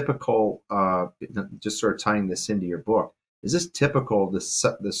this typical? Just sort of tying this into your book, is this typical this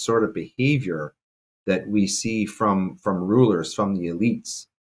sort of behavior that we see from rulers, from the elites,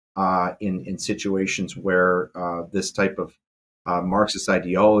 in situations where this type of Marxist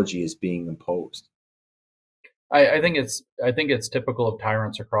ideology is being imposed? I think it's typical of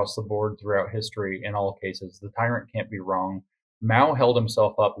tyrants across the board throughout history in all cases. The tyrant can't be wrong. Mao held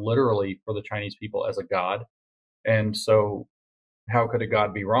himself up literally for the Chinese people as a god, and so how could a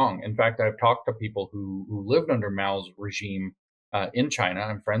god be wrong? In fact, I've talked to people who lived under Mao's regime in China.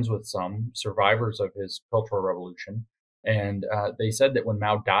 I'm friends with some survivors of his Cultural Revolution, and they said that when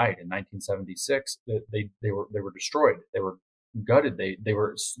Mao died in 1976, that they were destroyed. They were gutted. They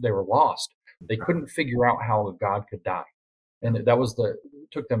were lost. They couldn't figure out how a god could die, and that was it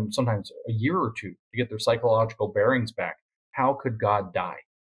took them sometimes a year or two to get their psychological bearings back. How could God die?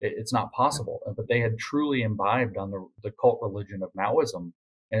 It's not possible. But they had truly imbibed on the cult religion of Maoism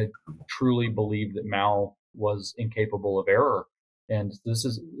and had truly believed that Mao was incapable of error. And this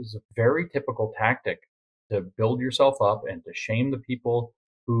is a very typical tactic to build yourself up and to shame the people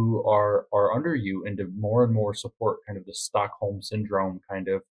who are under you and to more and more support kind of the Stockholm syndrome kind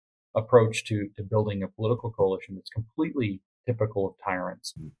of approach to building a political coalition that's completely typical of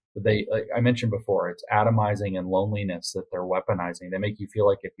tyrants. They, like I mentioned before, it's atomizing and loneliness that they're weaponizing. They make you feel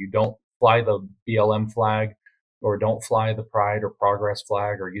like if you don't fly the BLM flag, or don't fly the pride or progress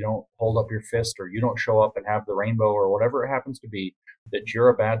flag, or you don't hold up your fist, or you don't show up and have the rainbow, or whatever it happens to be, that you're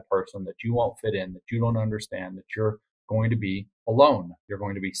a bad person, that you won't fit in, that you don't understand, that you're going to be alone. You're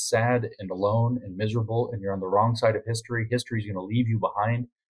going to be sad and alone and miserable, and you're on the wrong side of history. History is going to leave you behind,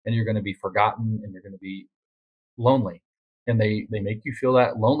 and you're going to be forgotten, and you're going to be lonely. And they make you feel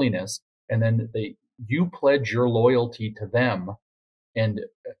that loneliness, and then you pledge your loyalty to them and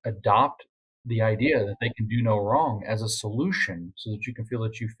adopt the idea that they can do no wrong as a solution so that you can feel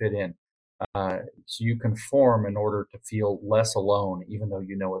that you fit in. So you conform in order to feel less alone, even though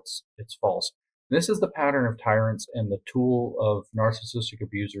you know it's false. This is the pattern of tyrants and the tool of narcissistic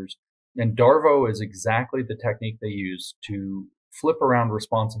abusers. And Darvo is exactly the technique they use to flip around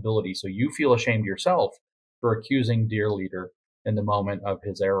responsibility so you feel ashamed yourself for accusing dear leader in the moment of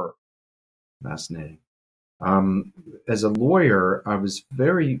his error. Fascinating. As a lawyer, I was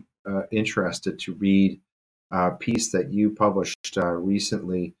very interested to read a piece that you published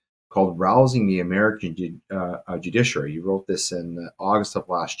recently called "Rousing the American Judiciary." You wrote this in August of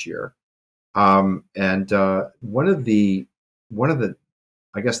last year, and one of the,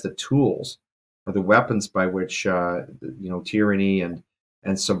 I guess, the tools or the weapons by which tyranny and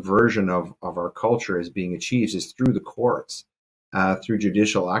subversion of our culture is being achieved is through the courts. Through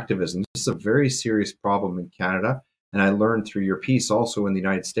judicial activism. This is a very serious problem in Canada, and I learned through your piece also in the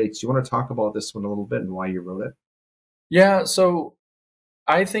United States. Do you want to talk about this one a little bit and why you wrote it? Yeah, so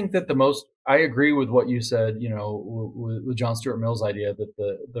I think that I agree with what you said, with John Stuart Mill's idea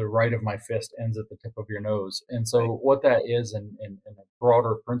that the right of my fist ends at the tip of your nose. And so what that is in a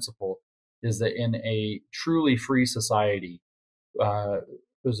broader principle is that in a truly free society,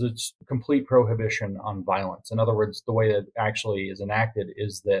 there's a complete prohibition on violence. In other words, the way that actually is enacted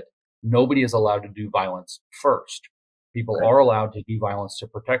is that nobody is allowed to do violence first. People are allowed to do violence to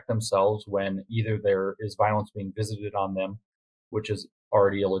protect themselves when either there is violence being visited on them, which is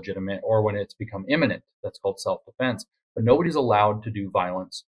already illegitimate, or when it's become imminent, that's called self-defense. But nobody's allowed to do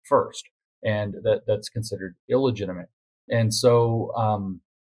violence first, and that's considered illegitimate. And so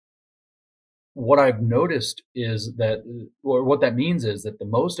what I've noticed is that, or what that means is that the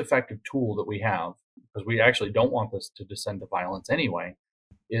most effective tool that we have, because we actually don't want this to descend to violence anyway,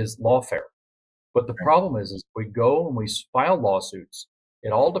 is lawfare. But the problem is we go and we file lawsuits.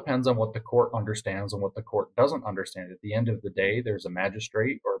 It all depends on what the court understands and what the court doesn't understand. At the end of the day, there's a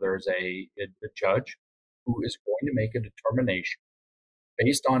magistrate or there's a judge who is going to make a determination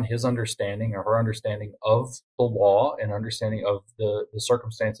based on his understanding or her understanding of the law and understanding of the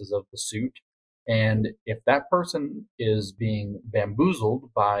circumstances of the suit. And if that person is being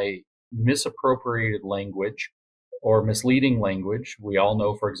bamboozled by misappropriated language or misleading language, we all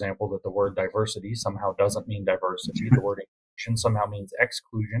know, for example, that the word diversity somehow doesn't mean diversity. The word inclusion somehow means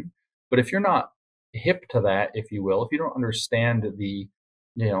exclusion. But if you're not hip to that, if you will, if you don't understand the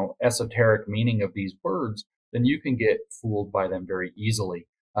esoteric meaning of these words, then you can get fooled by them very easily.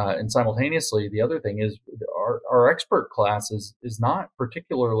 And simultaneously, the other thing is our expert class is not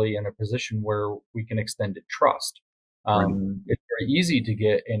particularly in a position where we can extend it trust. It's very easy to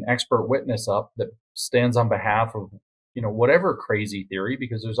get an expert witness up that stands on behalf of whatever crazy theory,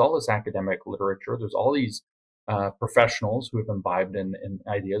 because there's all this academic literature, there's all these professionals who have imbibed in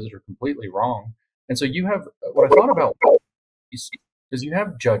ideas that are completely wrong. And so you have what I thought about is you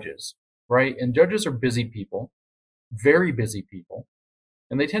have judges, right? And judges are busy people, very busy people.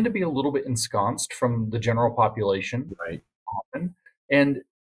 And they tend to be a little bit ensconced from the general population, often. And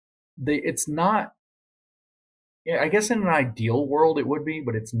it's not, I guess in an ideal world it would be,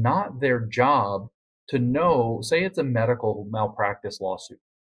 but it's not their job to know, say it's a medical malpractice lawsuit.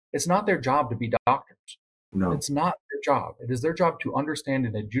 It's not their job to be doctors. No. It's not their job. It is their job to understand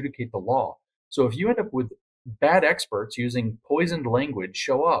and adjudicate the law. So if you end up with bad experts using poisoned language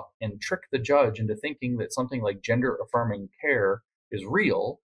show up and trick the judge into thinking that something like gender affirming care is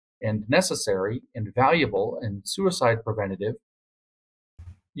real and necessary and valuable and suicide preventative,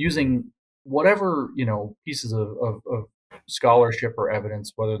 using whatever pieces of scholarship or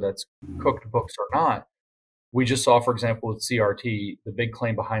evidence, whether that's cooked books or not. We just saw, for example, with CRT, the big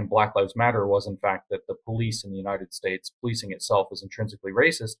claim behind Black Lives Matter was, in fact, that the police in the United States, policing itself, is intrinsically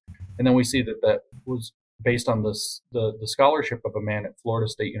racist. And then we see that was based on the scholarship of a man at Florida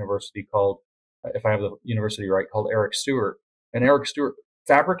State University called, if I have the university right, called Eric Stewart. And Eric Stewart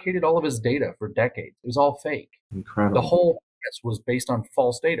fabricated all of his data for decades. It was all fake. Incredible. The whole was based on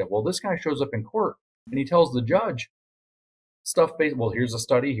false data. Well, this guy shows up in court and he tells the judge stuff based, well, here's a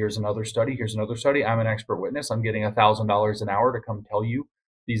study, here's another study, here's another study. I'm an expert witness. I'm getting $1,000 an hour to come tell you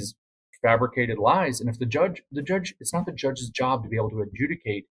these fabricated lies. And if the judge, it's not the judge's job to be able to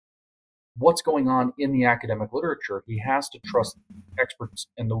adjudicate what's going on in the academic literature. He has to trust experts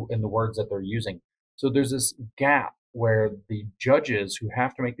in the words that they're using. So there's this gap where the judges who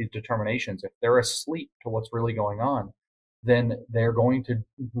have to make these determinations, if they're asleep to what's really going on, then they're going to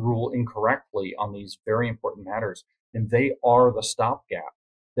rule incorrectly on these very important matters. And they are the stopgap.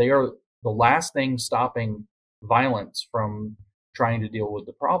 They are the last thing stopping violence from trying to deal with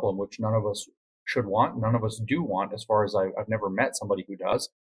the problem, which none of us should want. None of us do want, as far as I've never met somebody who does,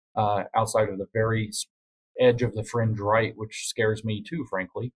 outside of the very edge of the fringe right, which scares me too,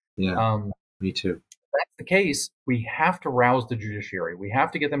 frankly. Yeah, me too. If that's the case, we have to rouse the judiciary. We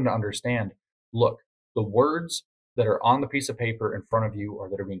have to get them to understand, look, the words that are on the piece of paper in front of you or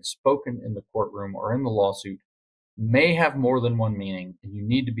that are being spoken in the courtroom or in the lawsuit may have more than one meaning, and you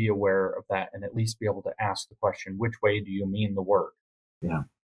need to be aware of that and at least be able to ask the question, which way do you mean the word? Yeah.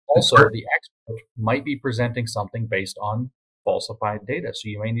 Also, the expert might be presenting something based on falsified data, so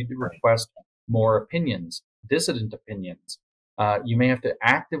you may need to request more opinions, dissident opinions. You may have to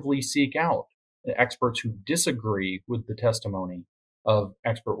actively seek out experts who disagree with the testimony of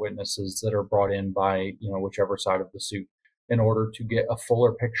expert witnesses that are brought in by, whichever side of the suit, in order to get a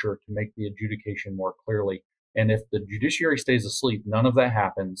fuller picture to make the adjudication more clearly. And if the judiciary stays asleep, none of that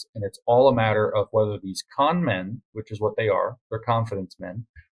happens. And it's all a matter of whether these con men, which is what they are, they're confidence men,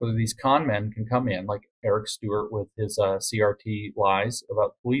 whether these con men can come in, like Eric Stewart with his CRT lies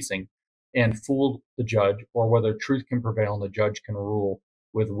about policing, and fool the judge, or whether truth can prevail and the judge can rule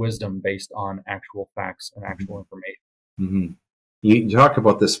with wisdom based on actual facts and actual information. Mm-hmm. You talk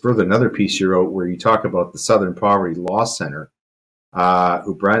about this further, another piece you wrote where you talk about the Southern Poverty Law Center,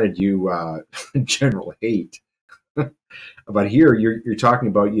 who branded you general hate. But here you're talking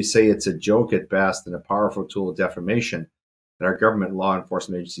about, you say it's a joke at best and a powerful tool of defamation that our government law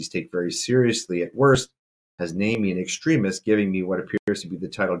enforcement agencies take very seriously. At worst, has named me an extremist, giving me what appears to be the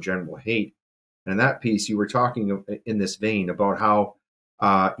title general hate. And in that piece, you were talking in this vein about how,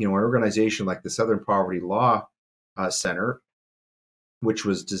 an organization like the Southern Poverty Law Center, which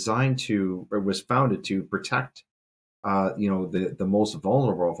was was founded to protect, the most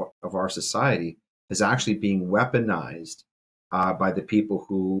vulnerable of our society, is actually being weaponized by the people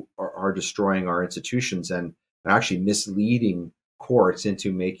who are destroying our institutions and actually misleading courts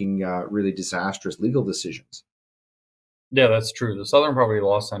into making really disastrous legal decisions. Yeah, that's true. The Southern Poverty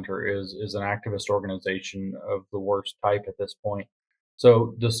Law Center is an activist organization of the worst type at this point.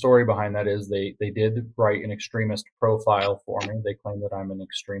 So the story behind that is they did write an extremist profile for me. They claim that I'm an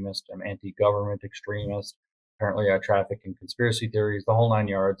extremist, I'm anti-government extremist. Apparently I traffic in conspiracy theories, the whole 9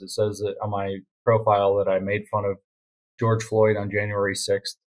 yards. It says that on my profile that I made fun of George Floyd on January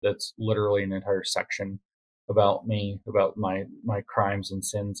 6th. That's literally an entire section about me, about my crimes and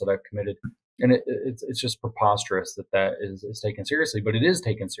sins that I've committed. And it's just preposterous that is taken seriously, but it is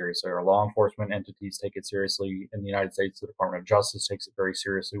taken seriously. Our law enforcement entities take it seriously. In the United States, the Department of Justice takes it very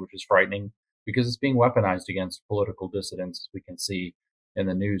seriously, which is frightening because it's being weaponized against political dissidents, as we can see in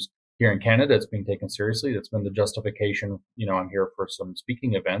the news. Here in Canada, it's being taken seriously. That's been the justification. I'm here for some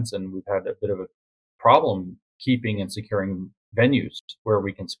speaking events, and we've had a bit of a problem keeping and securing venues where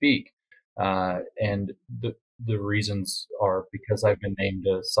we can speak. And the reasons are because I've been named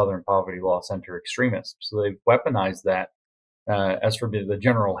a Southern Poverty Law Center extremist. So they've weaponized that. As for the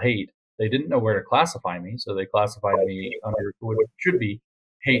general hate, they didn't know where to classify me, so they classified me under what should be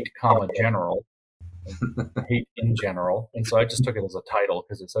hate, general, hate in general. And so I just took it as a title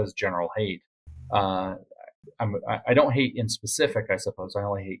because it says general hate. I don't hate in specific, I suppose. I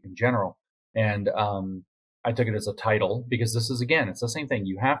only hate in general. And I took it as a title because this is, again, it's the same thing.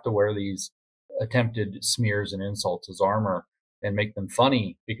 You have to wear these attempted smears and insults as armor and make them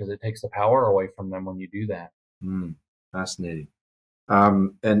funny because it takes the power away from them when you do that. Fascinating.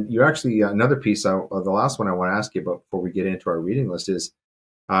 And you actually, another piece, the last one I want to ask you about before we get into our reading list is,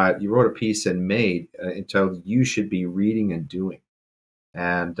 you wrote a piece in May entitled "You Should Be Reading and Doing."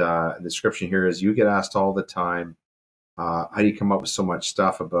 And the description here is, you get asked all the time, how do you come up with so much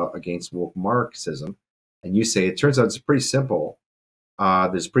stuff against woke Marxism? And you say, it turns out it's pretty simple.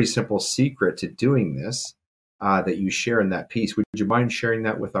 There's a pretty simple secret to doing this that you share in that piece. Would you mind sharing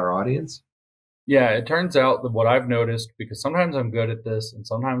that with our audience? Yeah, it turns out that what I've noticed, because sometimes I'm good at this and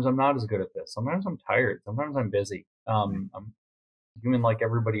sometimes I'm not as good at this. Sometimes I'm tired. Sometimes I'm busy. I'm human like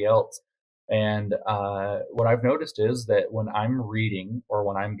everybody else. And what I've noticed is that when I'm reading or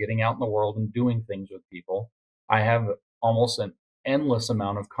when I'm getting out in the world and doing things with people, I have almost an endless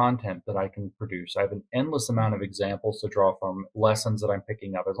amount of content that I can produce. I have an endless amount of examples to draw from, lessons that I'm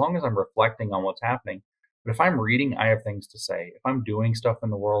picking up. As long as I'm reflecting on what's happening, But if I'm reading, I have things to say. If I'm doing stuff in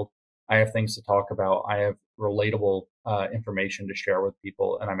the world, I have things to talk about. I have relatable information to share with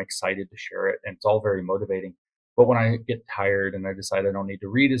people, and I'm excited to share it. And it's all very motivating. But when I get tired and I decide I don't need to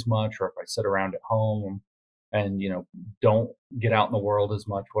read as much, or if I sit around at home and don't get out in the world as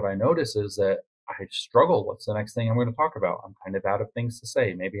much, what I notice is that I struggle. What's the next thing I'm going to talk about? I'm kind of out of things to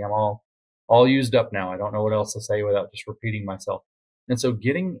say. Maybe I'm all used up now. I don't know what else to say without just repeating myself. And so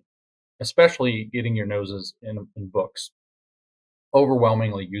especially getting your noses in books,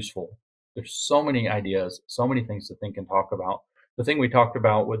 overwhelmingly useful. There's so many ideas, so many things to think and talk about. The thing we talked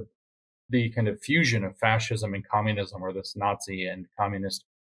about with the kind of fusion of fascism and communism, or this Nazi and communist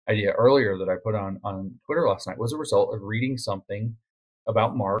idea earlier that I put on Twitter last night, was a result of reading something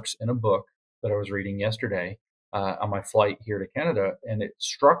about Marx in a book that I was reading yesterday on my flight here to Canada. And it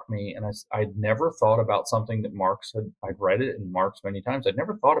struck me, and I'd never thought about something that I'd read it in Marx many times. I'd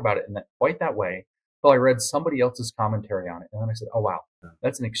never thought about it in quite that way until I read somebody else's commentary on it. And then I said, oh, wow,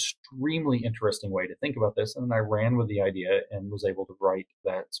 that's an extremely interesting way to think about this. And then I ran with the idea and was able to write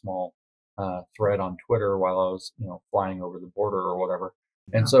that small thread on Twitter while I was, flying over the border or whatever.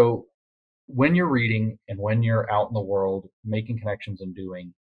 Yeah. And so when you're reading and when you're out in the world making connections and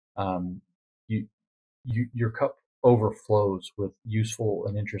doing, your cup overflows with useful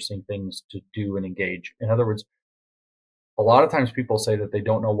and interesting things to do and engage. In other words, a lot of times people say that they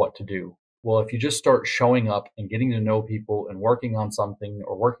don't know what to do. Well, if you just start showing up and getting to know people and working on something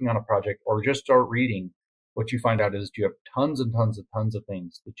or working on a project or just start reading, what you find out is you have tons and tons of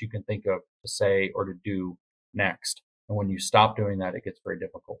things that you can think of to say or to do next. And when you stop doing that, it gets very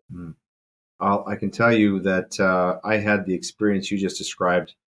difficult. I can tell you that I had the experience you just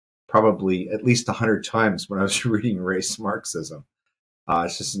described probably at least 100 times when I was reading Race Marxism.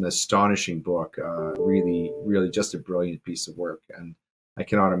 It's just an astonishing book, really, really just a brilliant piece of work. And I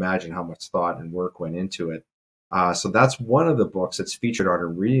cannot imagine how much thought and work went into it. So that's one of the books that's featured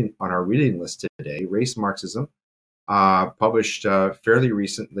on our reading list today, Race Marxism, published fairly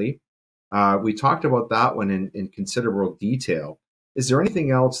recently. We talked about that one in considerable detail. Is there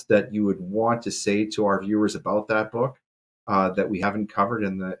anything else that you would want to say to our viewers about that book that we haven't covered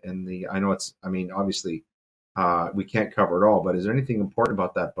in the? Obviously, we can't cover it all, but is there anything important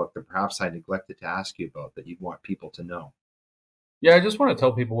about that book that perhaps I neglected to ask you about that you'd want people to know? Yeah, I just want to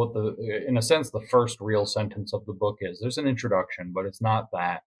tell people what in a sense, the first real sentence of the book is. There's an introduction, but it's not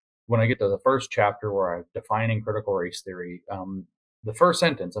that. When I get to the first chapter where I'm defining critical race theory, the first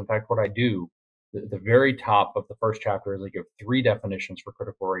sentence, in fact, what I do, the very top of the first chapter is I give 3 definitions for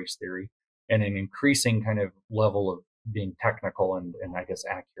critical race theory and an increasing kind of level of being technical and I guess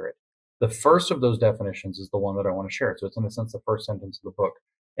accurate. The first of those definitions is the one that I want to share. So it's in a sense the first sentence of the book.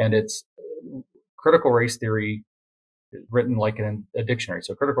 And it's critical race theory written like in a dictionary.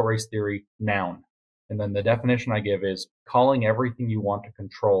 So critical race theory, noun. And then the definition I give is calling everything you want to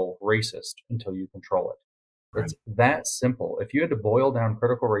control racist until you control it. Right. It's that simple. If you had to boil down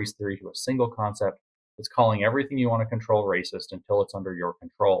critical race theory to a single concept, it's calling everything you want to control racist until it's under your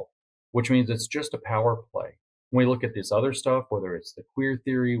control, which means it's just a power play. When we look at this other stuff, whether it's the queer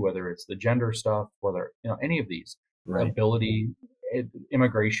theory, whether it's the gender stuff, whether, any of these, right. Ability,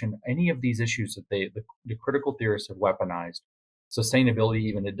 immigration, any of these issues that the critical theorists have weaponized, sustainability,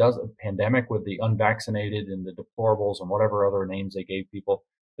 even it does a pandemic with the unvaccinated and the deplorables and whatever other names they gave people,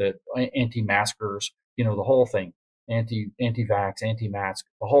 the anti-maskers, the whole thing, anti-vax, anti-mask,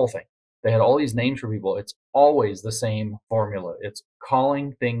 the whole thing. They had all these names for people. It's always the same formula. It's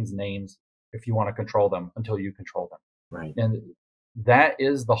calling things names if you want to control them until you control them. Right. And that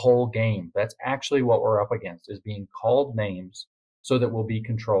is the whole game. That's actually what we're up against, is being called names so that we'll be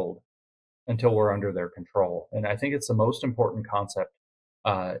controlled until we're under their control. And I think it's the most important concept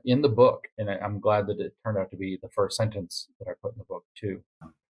in the book. And I'm glad that it turned out to be the first sentence that I put in the book too.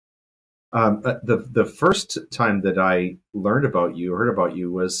 The first time that I heard about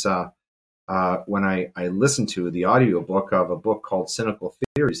you was when I listened to the audiobook of a book called Cynical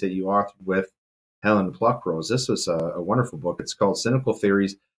Theories that you authored with Helen Pluckrose. This was a wonderful book. It's called Cynical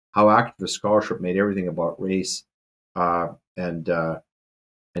Theories: How Activist Scholarship Made Everything About Race and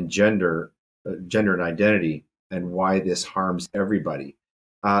gender and identity, and why this harms everybody.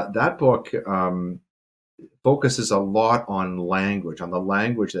 That book focuses a lot on language, on the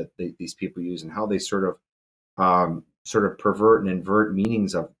language that these people use, and how they sort of pervert and invert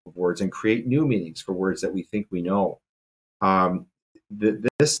meanings of words and create new meanings for words that we think we know.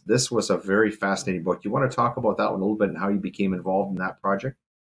 This was a very fascinating book. You want to talk about that one a little bit and how you became involved in that project?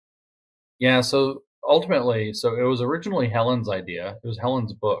 Yeah, so ultimately, it was originally Helen's idea. It was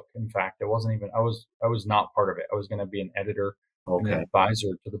Helen's book. In fact, it wasn't even, I was not part of it. I was going to be an editor and an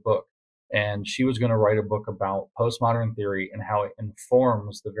advisor to the book. and she was going to write a book about postmodern theory and how it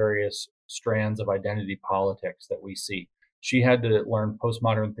informs the various strands of identity politics that we see. She had to learn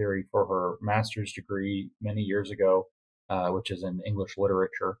postmodern theory for her master's degree many years ago, which is in English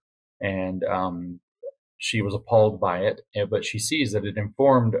literature, and she was appalled by it, but she sees that it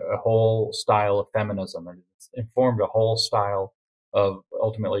informed a whole style of feminism, and it's informed a whole style of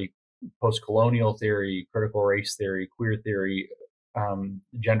ultimately post-colonial theory, critical race theory, queer theory,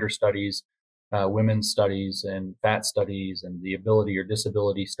 gender studies, women's studies, and fat studies, and the ability or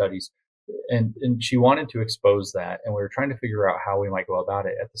disability studies. And she wanted to expose that, and we were trying to figure out how we might go about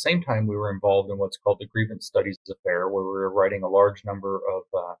it. At the same time, we were involved in what's called the Grievance Studies Affair, where we were writing a large number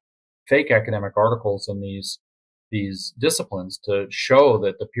of fake academic articles in these disciplines to show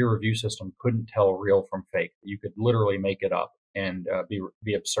that the peer review system couldn't tell real from fake. You could literally make it up and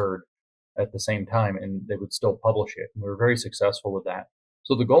be absurd at the same time, and they would still publish it. And we were very successful with that.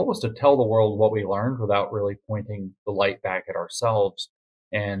 So the goal was to tell the world what we learned without really pointing the light back at ourselves.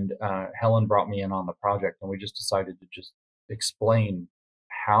 And Helen brought me in on the project, and we just decided to just explain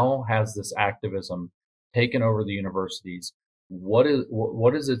how has this activism taken over the universities? What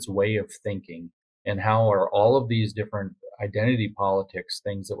is its way of thinking, and how are all of these different identity politics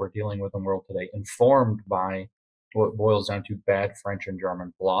things that we're dealing with in the world today informed by what boils down to bad French and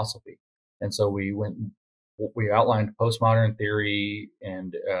German philosophy? And so we outlined postmodern theory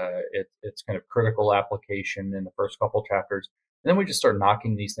and its kind of critical application in the first couple chapters. And then we just start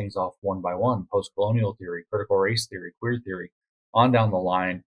knocking these things off one by one: post-colonial theory, critical race theory, queer theory, on down the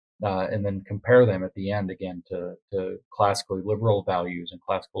line. And then compare them at the end again to classically liberal values and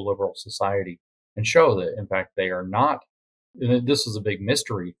classical liberal society, and show that in fact they are not. And this is a big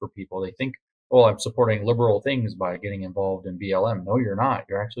mystery for people. They think, "Oh, I'm supporting liberal things by getting involved in BLM." No, you're not.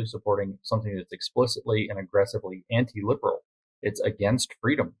 You're actually supporting something that's explicitly and aggressively anti-liberal. It's against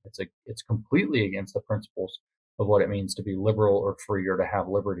freedom. It's completely against the principles of what it means to be liberal or free or to have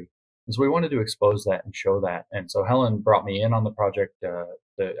liberty. And so we wanted to expose that and show that. And so Helen brought me in on the project to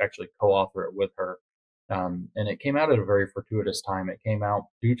actually co-author it with her. And it came out at a very fortuitous time. It came out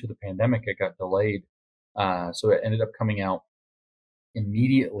due to the pandemic. It got delayed. So it ended up coming out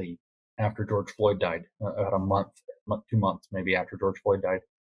immediately after George Floyd died, about a month, 2 months maybe after George Floyd died.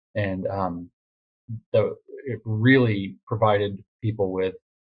 And it really provided people with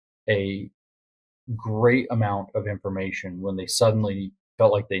a great amount of information when they suddenly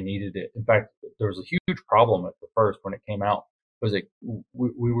felt like they needed it. In fact, there was a huge problem at the first when it came out. Was it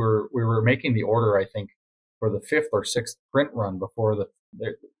we were making the order, I think, for the fifth or sixth print run before the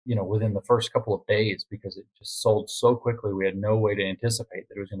within the first couple of days, because it just sold so quickly. We had no way to anticipate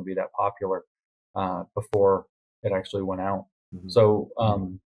that it was going to be that popular before it actually went out. Mm-hmm. So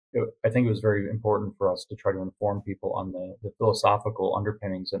I think it was very important for us to try to inform people on the philosophical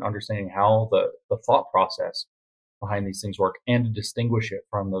underpinnings and understanding how the thought process behind these things work, and to distinguish it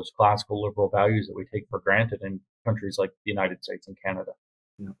from those classical liberal values that we take for granted in countries like the United States and Canada.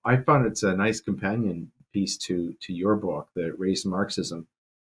 I found it's a nice companion piece to your book, the Race Marxism,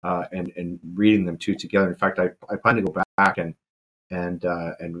 and reading them two together. In fact, I plan to go back and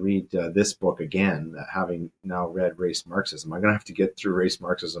read this book again, having now read Race Marxism. I'm going to have to get through Race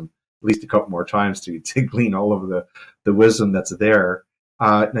Marxism at least a couple more times to glean all of the wisdom that's there.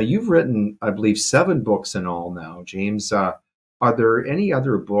 Now, you've written, I believe, 7 books in all now, James. Are there any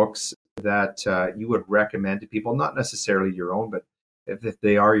other books that you would recommend to people? Not necessarily your own, but if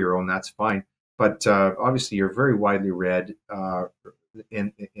they are your own, that's fine. But obviously, you're very widely read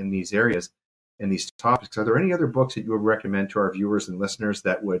in these areas, in these topics. Are there any other books that you would recommend to our viewers and listeners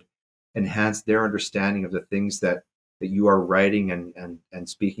that would enhance their understanding of the things that you are writing and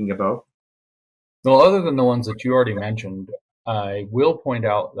speaking about? Well, other than the ones that you already mentioned, I will point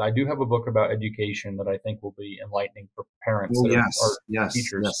out that I do have a book about education that I think will be enlightening for parents that are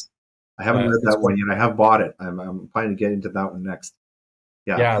teachers. Yes. I haven't read that one yet. I have bought it. I'm planning to get into that one next.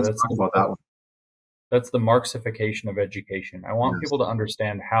 Yeah, let's talk about that one. That's the Marxification of education. I want people to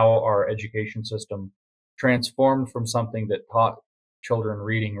understand how our education system transformed from something that taught children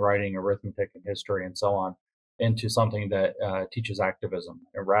reading, writing, arithmetic, and history, and so on, into something that teaches activism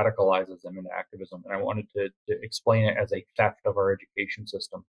and radicalizes them into activism. And I wanted to explain it as a theft of our education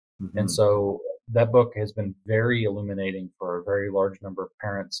system. Mm-hmm. And so that book has been very illuminating for a very large number of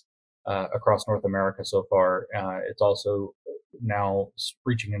parents across North America so far. It's also now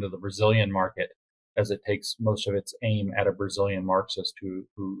reaching into the Brazilian market, as it takes most of its aim at a Brazilian Marxist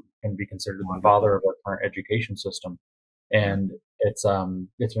who can be considered the father of our current education system. And it's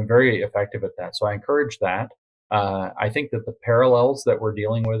been very effective at that. So I encourage that. I think that the parallels that we're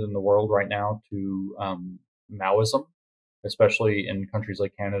dealing with in the world right now to Maoism especially in countries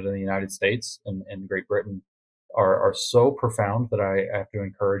like Canada and the United States and Great Britain, are so profound that I have to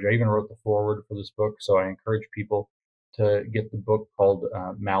encourage. I even wrote the foreword for this book, so I encourage people to get the book called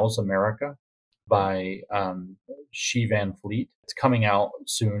Mao's America by Shi Van Fleet. It's coming out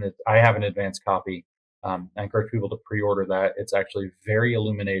soon. I have an advanced copy. I encourage people to pre-order that. It's actually very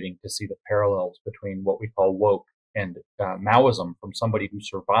illuminating to see the parallels between what we call woke and Maoism from somebody who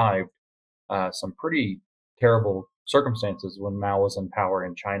survived some pretty terrible circumstances when Mao was in power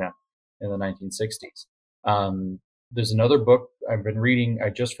in China in the 1960s. There's another book I've been reading, I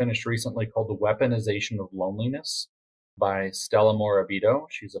just finished recently, called The Weaponization of Loneliness by Stella Morabito.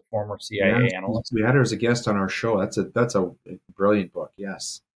 She's a former CIA analyst. We had her as a guest on our show. That's a brilliant book.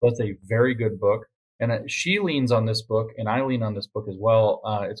 Yes. That's a very good book. And she leans on this book, and I lean on this book as well.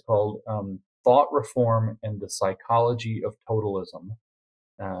 It's called Thought Reform and the Psychology of Totalism.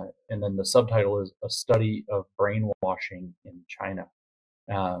 And then the subtitle is A Study of Brainwashing in China.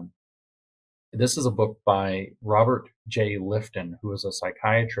 This is a book by Robert J. Leighton, who was a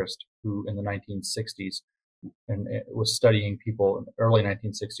psychiatrist who in the 1960s and was studying people in the early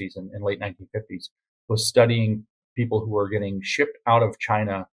 1960s and late 1950s, was studying people who were getting shipped out of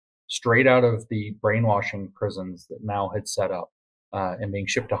China, straight out of the brainwashing prisons that Mao had set up, and being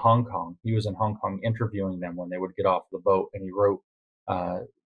shipped to Hong Kong. He was in Hong Kong interviewing them when they would get off the boat, and he wrote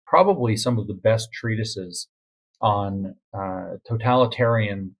probably some of the best treatises on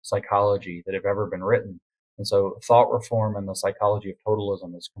totalitarian psychology that have ever been written. And so Thought Reform and the Psychology of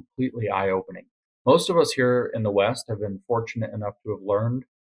Totalism is completely eye-opening. Most of us here in the West have been fortunate enough to have learned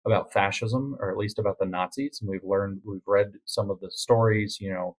about fascism, or at least about the Nazis. And we've read some of the stories,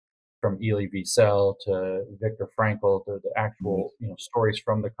 from Elie Wiesel to Viktor Frankl to the actual, stories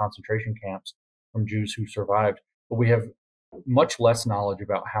from the concentration camps from Jews who survived. But we have much less knowledge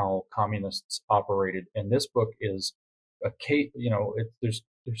about how communists operated. And this book is a case,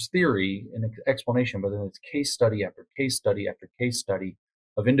 there's theory and explanation, but then it's case study after case study after case study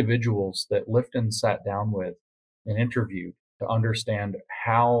of individuals that Leighton sat down with and interviewed to understand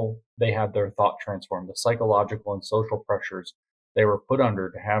how they had their thought transformed, the psychological and social pressures they were put under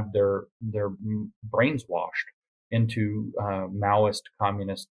to have their brains washed into Maoist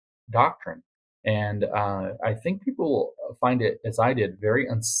communist doctrine. And I think people find it, as I did, very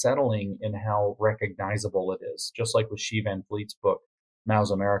unsettling in how recognizable it is. Just like with Shi Van Fleet's book,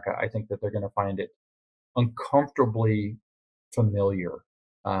 Mao's America, I think that they're going to find it uncomfortably familiar.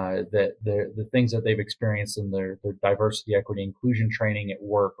 That the things that they've experienced in their diversity, equity, inclusion training at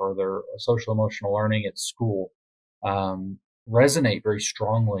work or their social emotional learning at school resonate very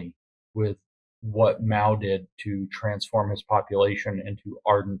strongly with what Mao did to transform his population into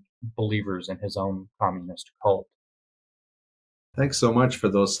ardent believers in his own communist cult. Thanks so much for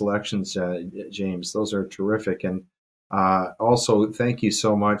those selections, James. Those are terrific. And also, thank you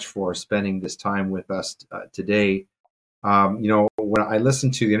so much for spending this time with us today. When I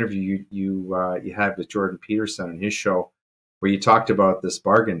listened to the interview you had with Jordan Peterson on his show, where you talked about this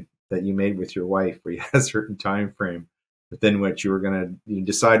bargain that you made with your wife, where you had a certain time frame within which you were going to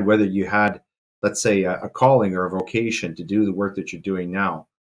decide whether you had, let's say, a calling or a vocation to do the work that you're doing now.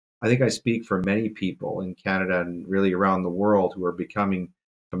 I think I speak for many people in Canada and really around the world who are becoming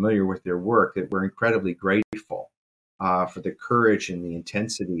familiar with their work, that we're incredibly grateful for the courage and the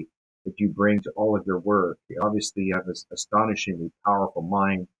intensity that you bring to all of your work. Obviously, you have this astonishingly powerful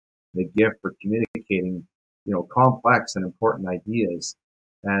mind, the gift for communicating, complex and important ideas,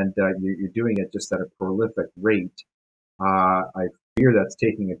 and you're doing it just at a prolific rate. I fear that's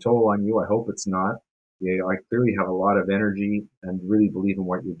taking a toll on you. I hope it's not. I clearly have a lot of energy and really believe in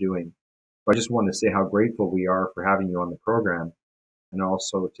what you're doing. But I just want to say how grateful we are for having you on the program, and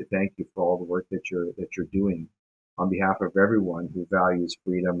also to thank you for all the work that you're doing on behalf of everyone who values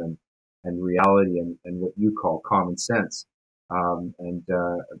freedom and reality and what you call common sense.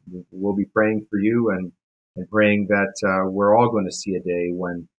 We'll be praying for you and praying that we're all going to see a day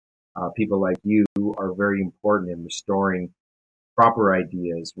when people like you are very important in restoring proper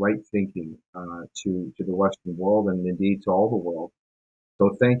ideas, right thinking to the Western world and indeed to all the world.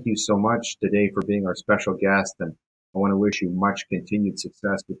 So thank you so much today for being our special guest, and I want to wish you much continued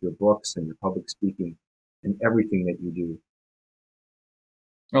success with your books and your public speaking and everything that you do.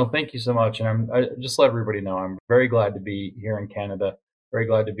 Oh, thank you so much. And I just let everybody know I'm very glad to be here in Canada, very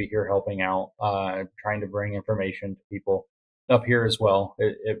glad to be here helping out, trying to bring information to people up here as well.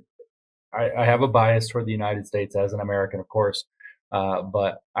 I have a bias toward the United States as an American, of course,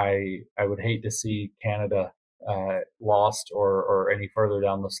 but I would hate to see Canada lost or any further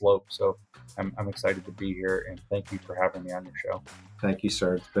down the slope. So I'm excited to be here, and thank you for having me on your show. Thank you,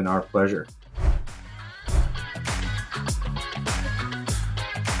 sir. It's been our pleasure.